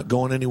know I'm not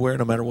going anywhere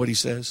no matter what he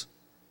says.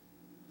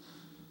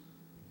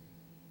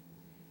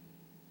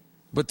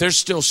 But there's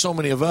still so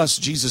many of us,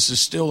 Jesus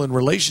is still in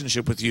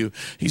relationship with you.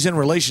 He's in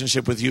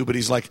relationship with you, but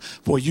he's like,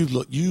 boy, you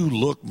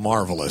look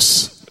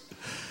marvelous.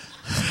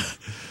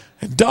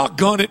 And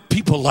doggone it,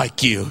 people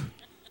like you.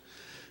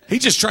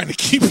 He's just trying to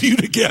keep you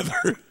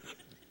together.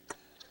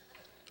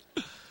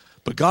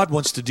 But God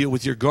wants to deal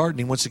with your garden.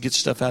 He wants to get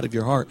stuff out of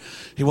your heart.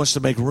 He wants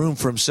to make room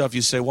for himself.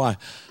 You say, why?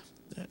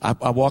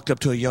 I walked up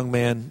to a young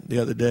man the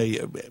other day.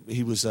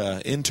 He was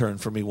an intern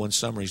for me one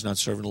summer. He's not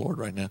serving the Lord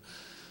right now. I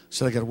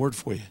said, I got a word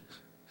for you.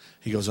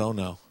 He goes, oh,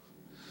 no.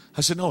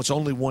 I said, no, it's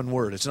only one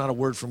word. It's not a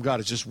word from God.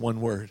 It's just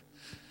one word.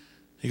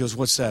 He goes,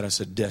 what's that? I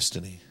said,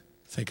 destiny.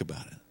 Think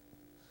about it.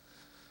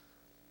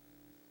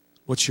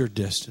 What's your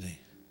destiny?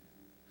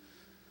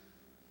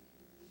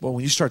 Well,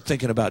 when you start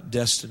thinking about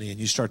destiny and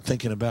you start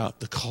thinking about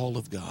the call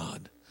of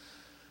God,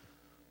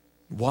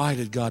 why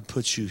did God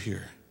put you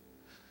here?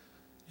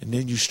 And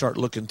then you start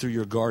looking through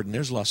your garden.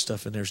 There's a lot of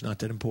stuff in there that's not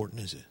that important,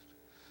 is it?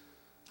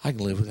 I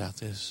can live without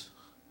this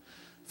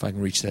if I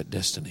can reach that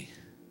destiny.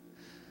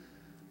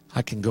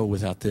 I can go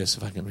without this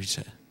if I can reach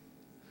that.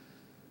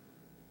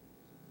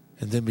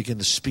 And then begin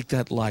to speak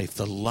that life,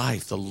 the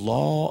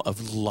law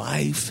of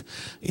life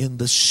in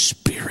the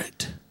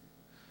Spirit.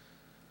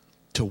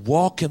 To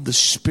walk in the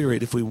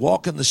Spirit. If we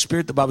walk in the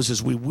Spirit, the Bible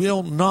says we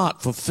will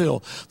not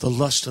fulfill the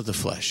lust of the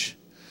flesh.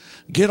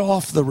 Get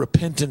off the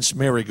repentance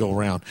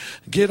merry-go-round.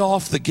 Get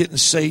off the getting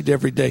saved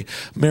every day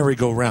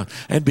merry-go-round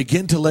and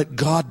begin to let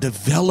God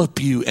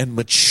develop you and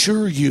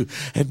mature you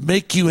and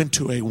make you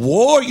into a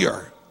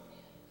warrior,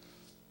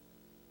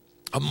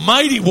 a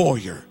mighty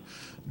warrior,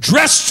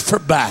 dressed for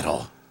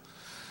battle,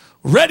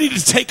 ready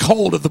to take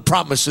hold of the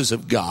promises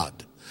of God,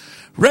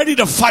 ready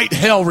to fight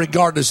hell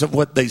regardless of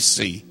what they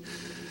see.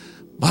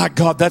 My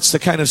God, that's the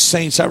kind of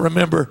saints I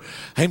remember.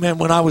 Amen.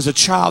 When I was a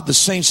child, the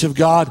saints of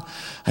God,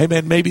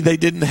 amen, maybe they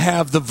didn't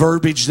have the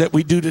verbiage that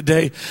we do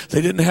today.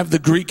 They didn't have the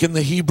Greek and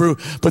the Hebrew,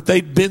 but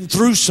they'd been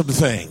through some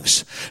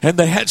things. And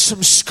they had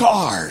some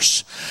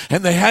scars.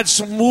 And they had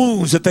some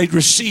wounds that they'd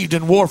received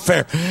in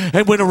warfare.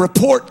 And when a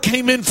report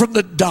came in from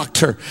the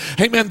doctor,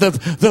 amen,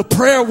 the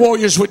prayer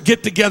warriors would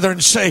get together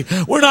and say,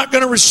 we're not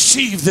going to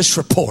receive this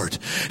report.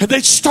 And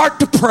they'd start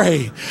to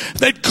pray.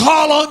 They'd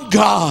call on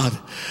God.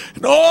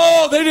 And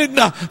they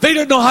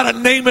didn't know how to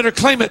name it or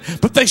claim it,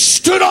 but they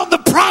stood on the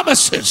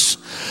promises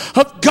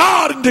of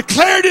God and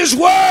declared His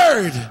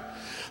word.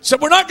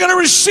 Said, we're not going to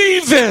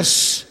receive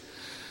this.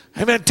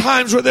 Amen.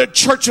 Times where their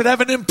church would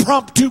have an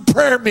impromptu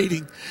prayer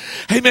meeting.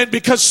 Amen.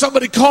 Because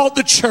somebody called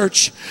the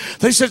church.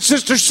 They said,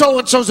 Sister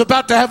so-and-so's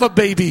about to have a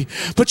baby,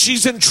 but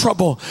she's in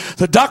trouble.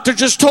 The doctor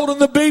just told him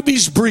the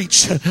baby's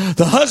breech.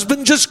 The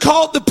husband just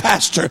called the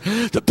pastor.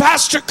 The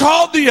pastor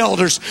called the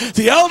elders.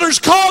 The elders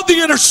called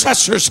the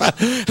intercessors.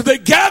 They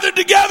gathered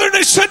together and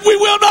they said, we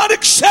will not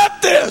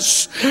accept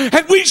this.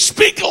 And we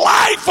speak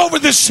life over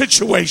this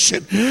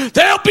situation.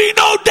 There'll be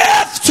no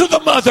death to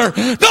the mother,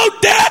 no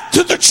death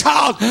to the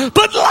child,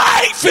 but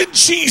life in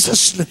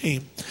Jesus'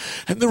 name.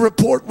 And the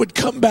report would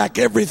come back,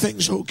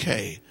 everything's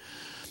okay.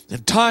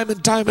 And time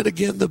and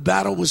again, the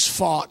battle was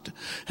fought,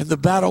 and the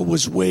battle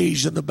was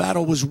waged, and the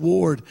battle was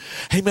warred.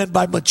 Amen.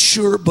 By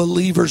mature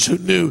believers who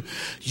knew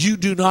you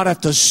do not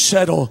have to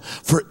settle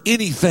for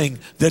anything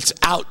that's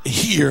out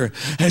here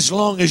as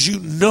long as you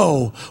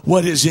know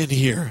what is in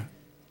here.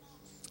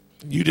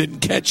 You didn't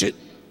catch it?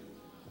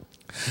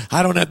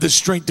 I don't have the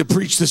strength to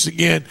preach this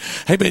again.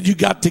 Amen. You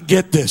got to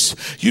get this.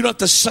 You don't have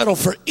to settle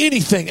for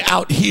anything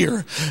out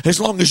here as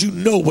long as you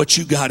know what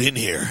you got in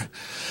here.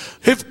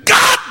 If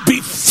God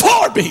be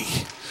for me,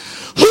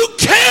 who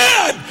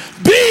can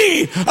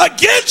be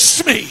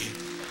against me?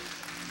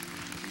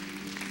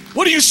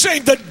 What are you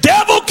saying? The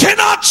devil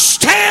cannot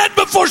stand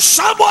before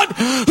someone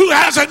who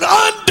has an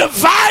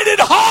undivided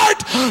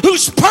heart,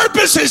 whose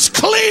purpose is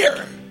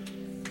clear,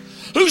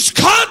 whose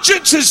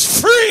conscience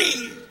is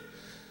free.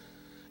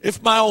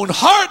 If my own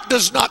heart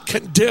does not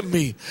condemn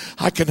me,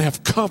 I can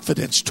have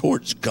confidence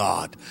towards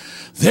God.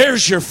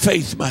 There's your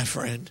faith, my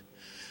friend.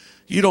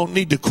 You don't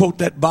need to quote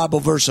that Bible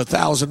verse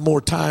 1,000 more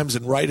times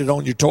and write it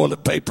on your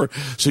toilet paper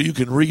so you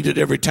can read it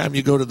every time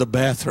you go to the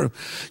bathroom.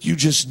 You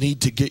just need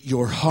to get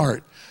your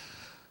heart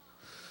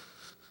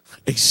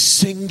a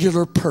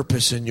singular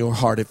purpose in your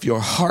heart. If your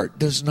heart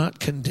does not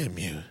condemn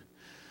you,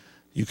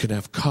 you can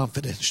have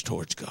confidence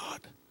towards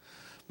God.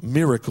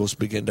 Miracles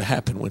begin to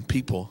happen when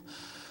people,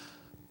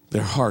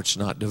 their heart's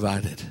not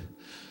divided.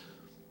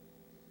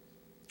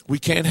 We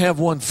can't have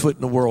one foot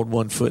in the world,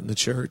 one foot in the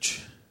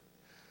church.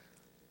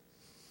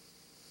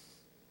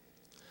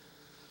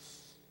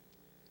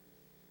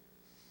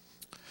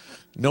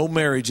 No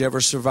marriage ever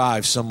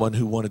survived someone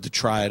who wanted to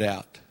try it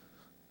out.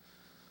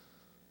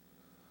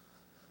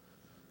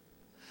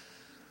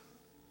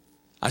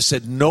 I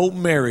said no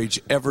marriage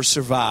ever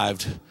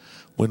survived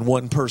when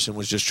one person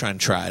was just trying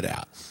to try it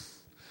out.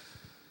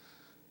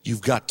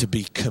 You've got to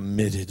be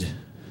committed.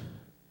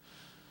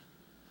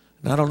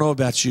 And I don't know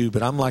about you,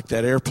 but I'm like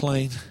that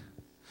airplane.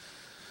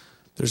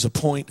 There's a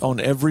point on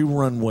every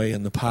runway,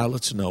 and the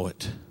pilots know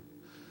it,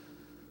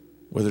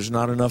 where there's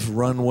not enough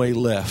runway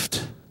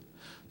left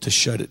to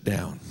shut it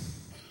down.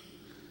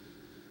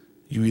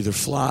 You either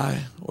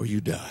fly or you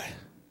die.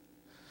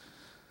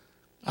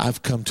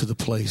 I've come to the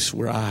place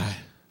where I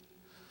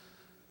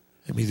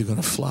am either going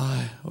to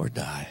fly or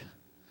die.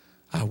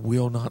 I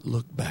will not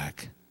look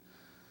back.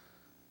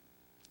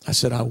 I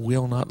said, I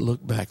will not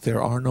look back.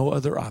 There are no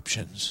other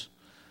options.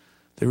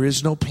 There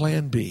is no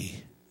plan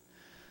B.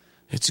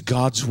 It's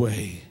God's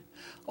way.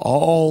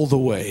 All the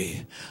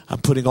way. I'm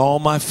putting all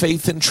my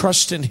faith and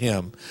trust in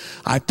Him.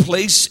 I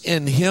place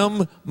in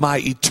Him my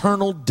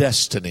eternal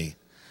destiny.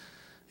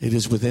 It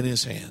is within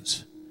His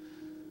hands.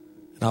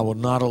 And I will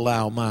not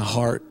allow my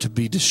heart to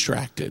be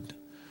distracted.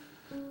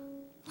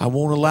 I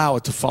won't allow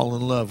it to fall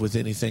in love with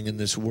anything in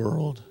this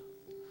world.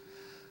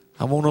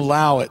 I won't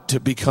allow it to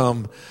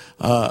become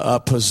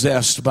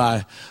possessed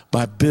by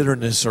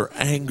bitterness or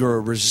anger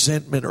or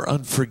resentment or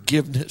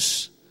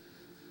unforgiveness.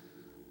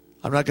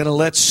 I'm not going to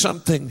let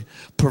something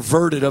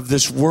perverted of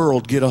this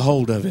world get a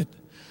hold of it.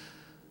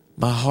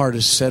 My heart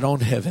is set on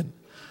heaven.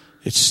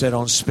 It's set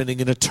on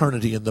spending an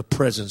eternity in the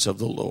presence of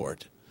the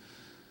Lord.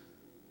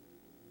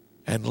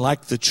 And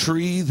like the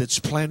tree that's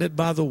planted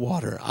by the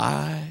water,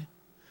 I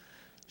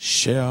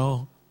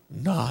shall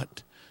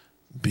not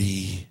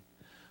be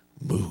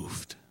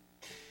moved.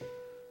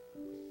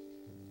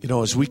 You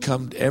know, as we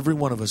come, every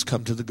one of us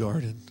come to the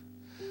garden.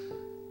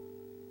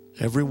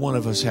 Every one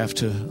of us have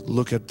to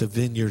look at the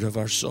vineyard of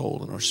our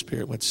soul and our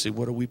spirit. Let's see,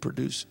 what are we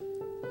producing?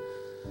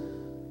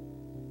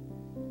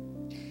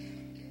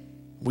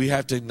 We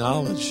have to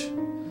acknowledge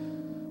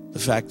the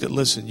fact that,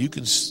 listen, you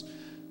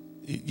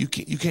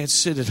can't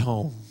sit at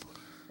home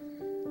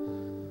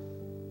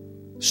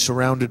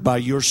surrounded by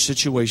your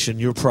situation,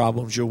 your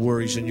problems, your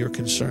worries, and your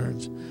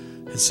concerns,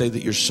 and say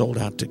that you're sold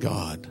out to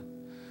God.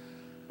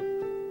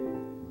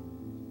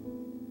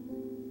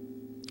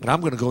 And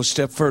I'm going to go a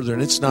step further,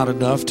 and it's not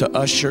enough to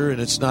usher,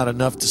 and it's not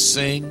enough to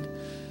sing.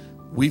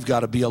 We've got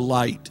to be a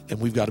light, and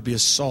we've got to be a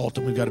salt,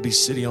 and we've got to be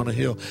city on a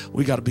hill.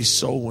 We've got to be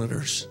soul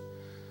winners.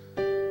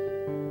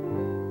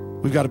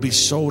 We've got to be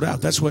sold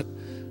out. That's what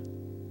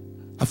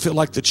I feel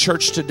like the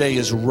church today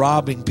is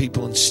robbing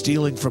people and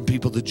stealing from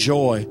people the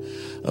joy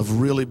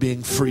of really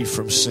being free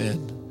from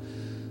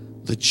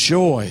sin. The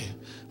joy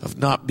of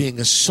not being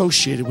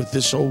associated with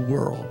this old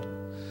world.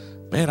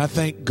 Man, I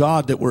thank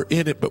God that we're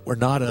in it, but we're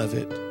not of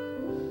it.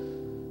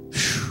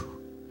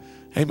 Whew.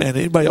 Amen.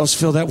 Anybody else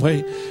feel that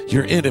way?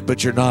 You're in it,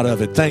 but you're not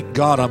of it. Thank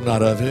God I'm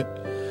not of it.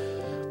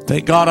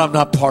 Thank God I'm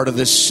not part of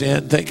this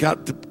sin. Thank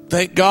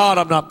God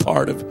I'm not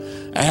part of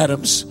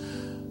Adam's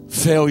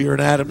failure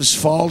and Adam's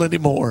fall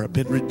anymore. I've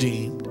been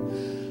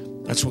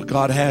redeemed. That's what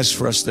God has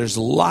for us. There's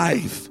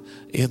life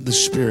in the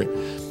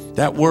Spirit.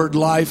 That word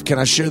life, can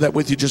I share that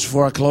with you just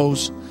before I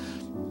close?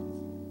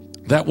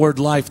 That word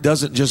life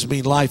doesn't just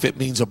mean life, it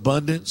means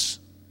abundance.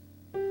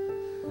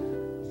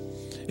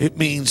 It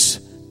means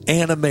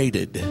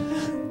animated,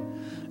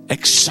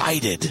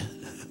 excited.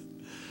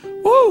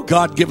 Woo,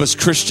 God give us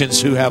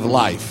Christians who have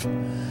life,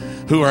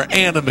 who are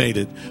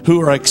animated, who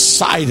are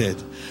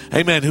excited.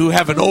 Amen. Who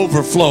have an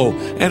overflow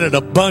and an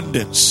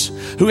abundance,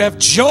 who have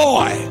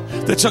joy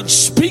that's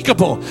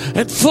unspeakable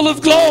and full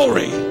of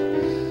glory.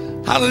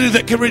 Hallelujah.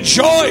 That can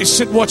rejoice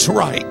in what's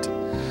right.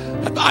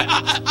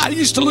 I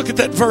used to look at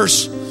that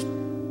verse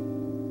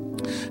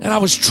and I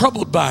was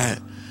troubled by it,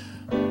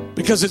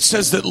 because it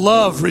says that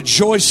love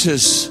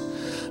rejoices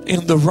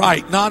in the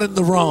right, not in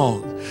the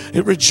wrong.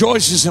 It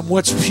rejoices in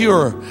what's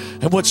pure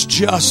and what's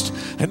just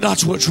and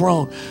not what's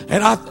wrong.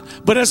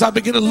 But as I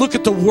begin to look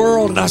at the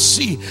world, and I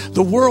see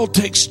the world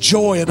takes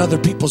joy in other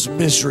people's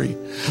misery.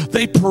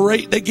 They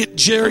get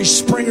Jerry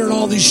Springer and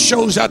all these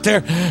shows out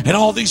there, and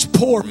all these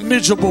poor,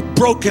 miserable,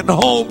 broken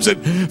homes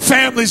and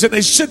families, and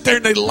they sit there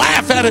and they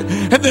laugh at it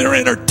and they're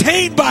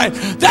entertained by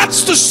it.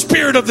 That's the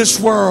spirit of this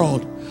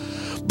world.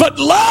 But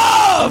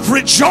love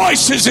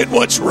rejoices in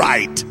what's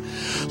right.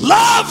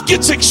 Love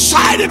gets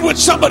excited when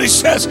somebody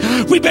says,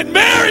 we've been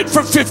married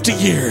for 50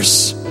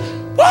 years.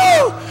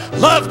 Woo!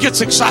 Love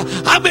gets excited.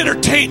 I'm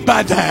entertained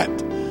by that.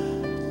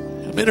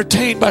 I'm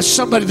entertained by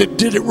somebody that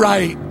did it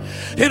right.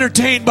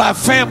 Entertained by a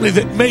family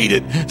that made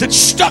it, that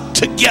stuck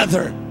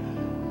together,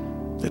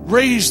 that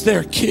raised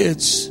their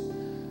kids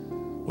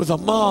with a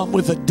mom,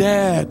 with a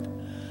dad.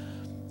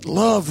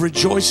 Love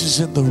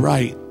rejoices in the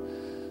right.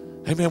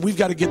 Amen. We've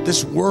got to get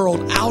this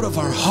world out of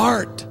our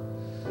heart,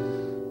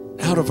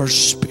 out of our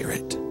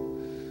spirit,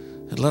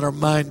 and let our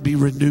mind be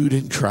renewed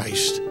in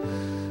Christ.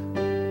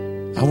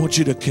 I want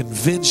you to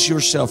convince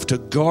yourself to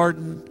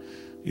garden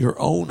your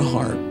own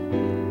heart.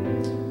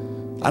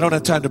 I don't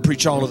have time to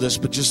preach all of this,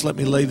 but just let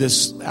me lay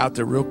this out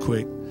there real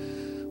quick.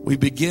 We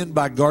begin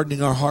by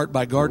gardening our heart,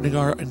 by gardening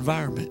our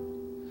environment.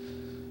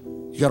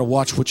 You got to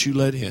watch what you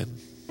let in.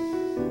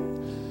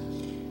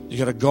 You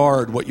got to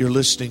guard what you're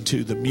listening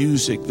to, the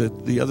music,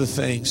 the other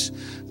things.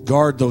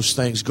 Guard those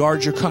things.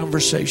 Guard your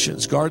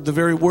conversations. Guard the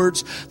very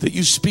words that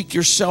you speak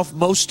yourself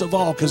most of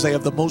all, because they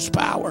have the most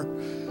power.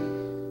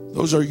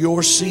 Those are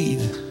your seed.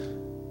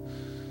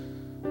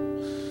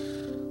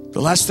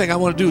 The last thing I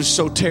want to do is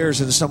sow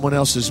tares into someone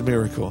else's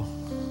miracle.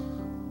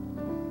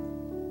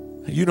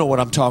 You know what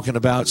I'm talking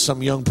about.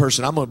 Some young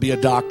person, I'm going to be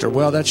a doctor.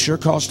 Well, that sure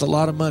costs a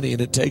lot of money,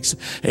 and it takes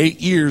 8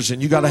 years,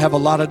 and you got to have a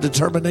lot of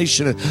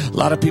determination. And a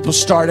lot of people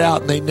start out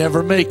and they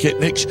never make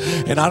it.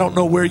 And I don't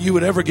know where you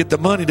would ever get the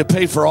money to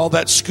pay for all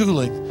that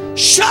schooling.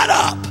 Shut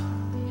up.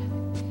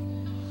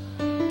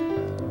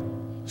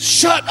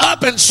 Shut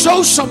up and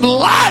sow some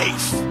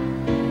life.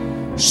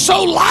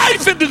 Sow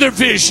life into their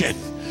vision.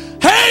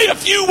 Hey,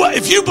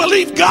 if you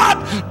believe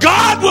God,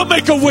 God will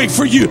make a way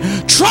for you.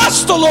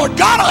 Trust the Lord.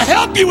 God will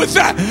help you with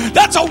that.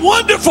 That's a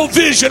wonderful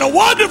vision, a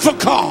wonderful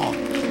call.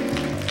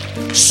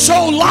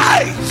 Sow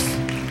life.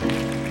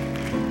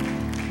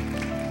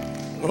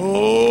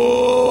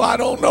 Oh, I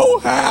don't know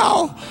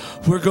how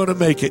we're going to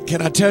make it.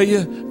 Can I tell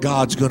you?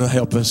 God's going to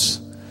help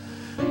us.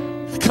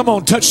 Come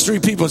on, touch 3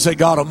 people and say,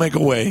 God will make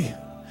a way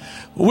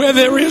where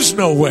there is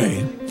no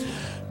way.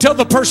 Tell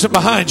the person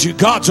behind you,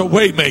 God's a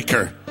way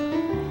maker.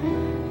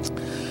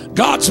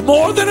 God's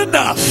more than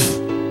enough.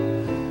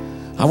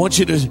 I want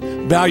you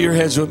to bow your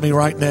heads with me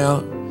right now.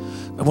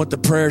 I want the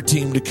prayer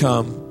team to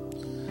come.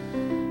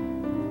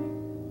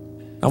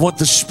 I want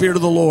the Spirit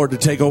of the Lord to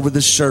take over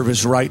this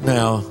service right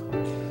now.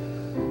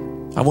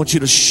 I want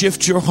you to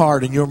shift your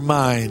heart and your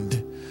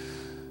mind,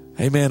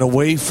 amen,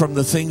 away from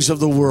the things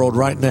of the world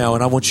right now.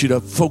 And I want you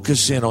to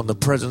focus in on the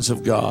presence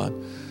of God,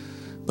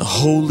 the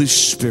Holy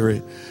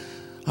Spirit.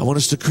 I want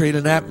us to create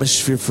an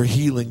atmosphere for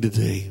healing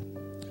today.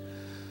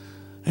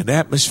 An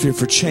atmosphere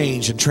for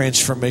change and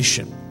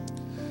transformation.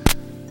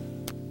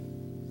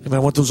 Amen. I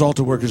want those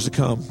altar workers to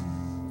come.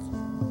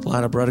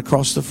 Line up right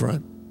across the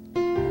front.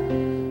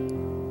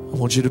 I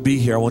want you to be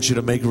here. I want you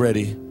to make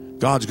ready.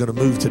 God's going to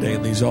move today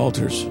in these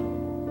altars.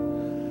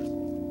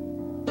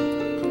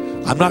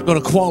 I'm not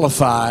going to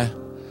qualify,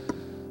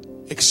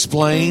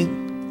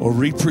 explain, or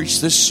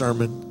re-preach this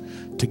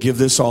sermon to give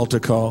this altar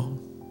call.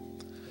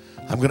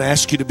 I'm going to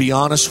ask you to be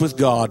honest with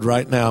God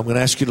right now. I'm going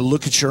to ask you to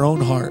look at your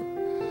own heart.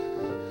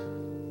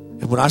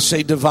 And when I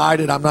say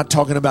divided, I'm not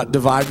talking about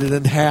divided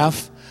in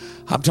half.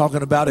 I'm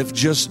talking about if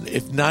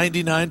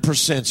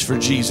 99%'s for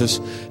Jesus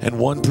and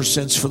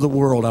 1%'s for the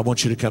world, I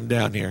want you to come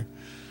down here.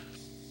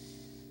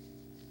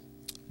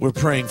 We're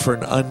praying for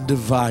an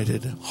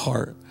undivided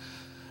heart.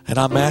 And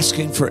I'm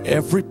asking for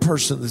every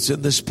person that's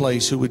in this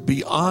place who would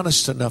be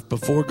honest enough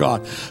before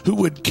God, who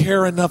would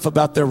care enough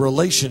about their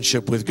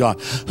relationship with God,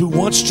 who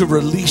wants to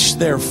release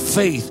their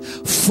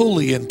faith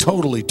fully and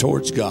totally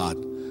towards God.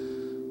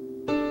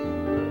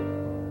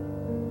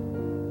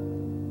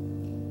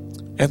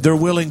 And they're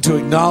willing to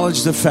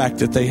acknowledge the fact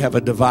that they have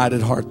a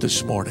divided heart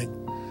this morning.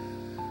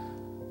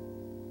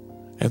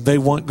 And they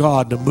want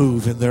God to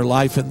move in their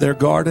life, in their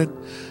garden,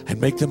 and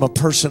make them a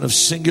person of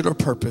singular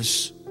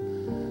purpose.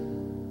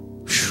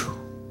 Whew.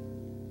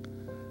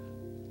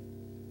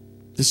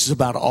 This is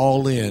about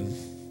all in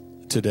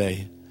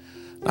today.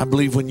 I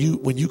believe when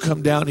you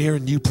come down here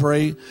and you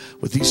pray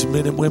with these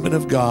men and women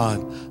of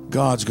God,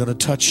 God's going to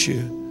touch you.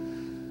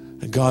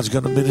 And God's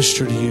going to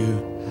minister to you.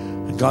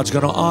 And God's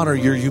going to honor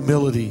your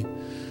humility.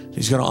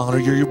 He's going to honor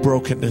your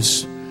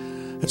brokenness.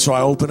 And so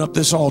I open up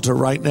this altar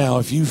right now.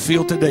 If you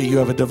feel today you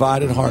have a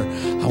divided heart,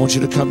 I want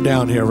you to come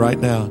down here right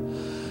now.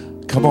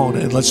 Come on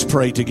and let's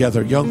pray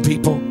together. Young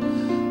people,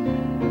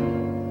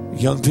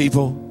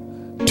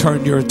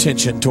 turn your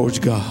attention towards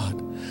God.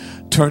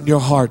 Turn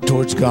your heart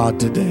towards God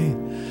today.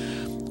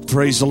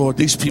 Praise the Lord.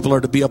 These people are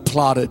to be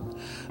applauded,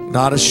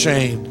 not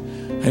ashamed.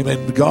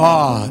 Amen.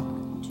 God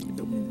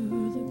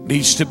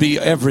needs to be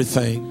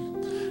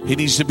everything. He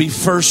needs to be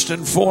first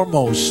and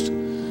foremost.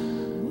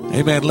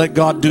 Amen. Let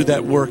God do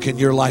that work in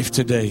your life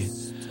today.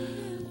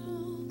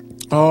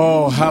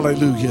 Oh,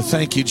 hallelujah.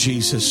 Thank you,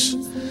 Jesus.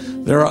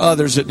 There are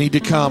others that need to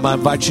come. I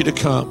invite you to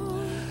come.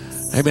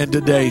 Amen.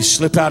 Today,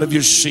 slip out of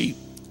your seat.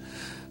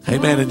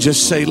 Amen. And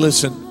just say,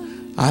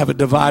 listen, I have a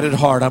divided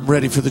heart. I'm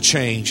ready for the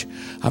change.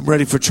 I'm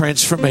ready for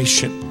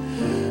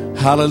transformation.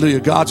 Hallelujah.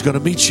 God's going to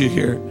meet you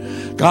here.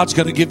 God's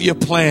going to give you a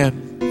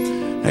plan.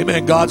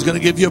 Amen. God's going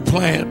to give you a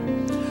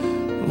plan.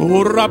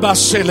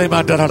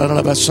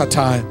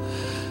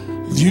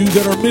 You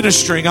that are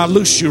ministering, I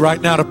loose you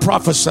right now to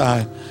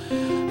prophesy.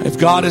 If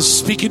God is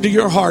speaking to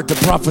your heart to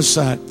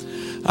prophesy,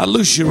 I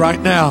loose you right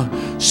now.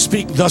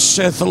 Speak, thus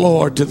saith the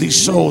Lord, to these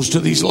souls, to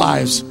these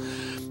lives.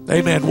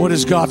 Amen. What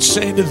is God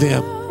saying to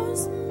them?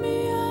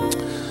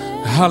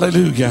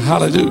 Hallelujah.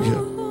 Hallelujah.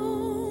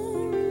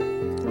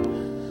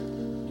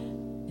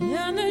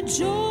 And the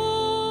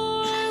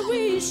joy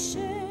we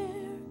share.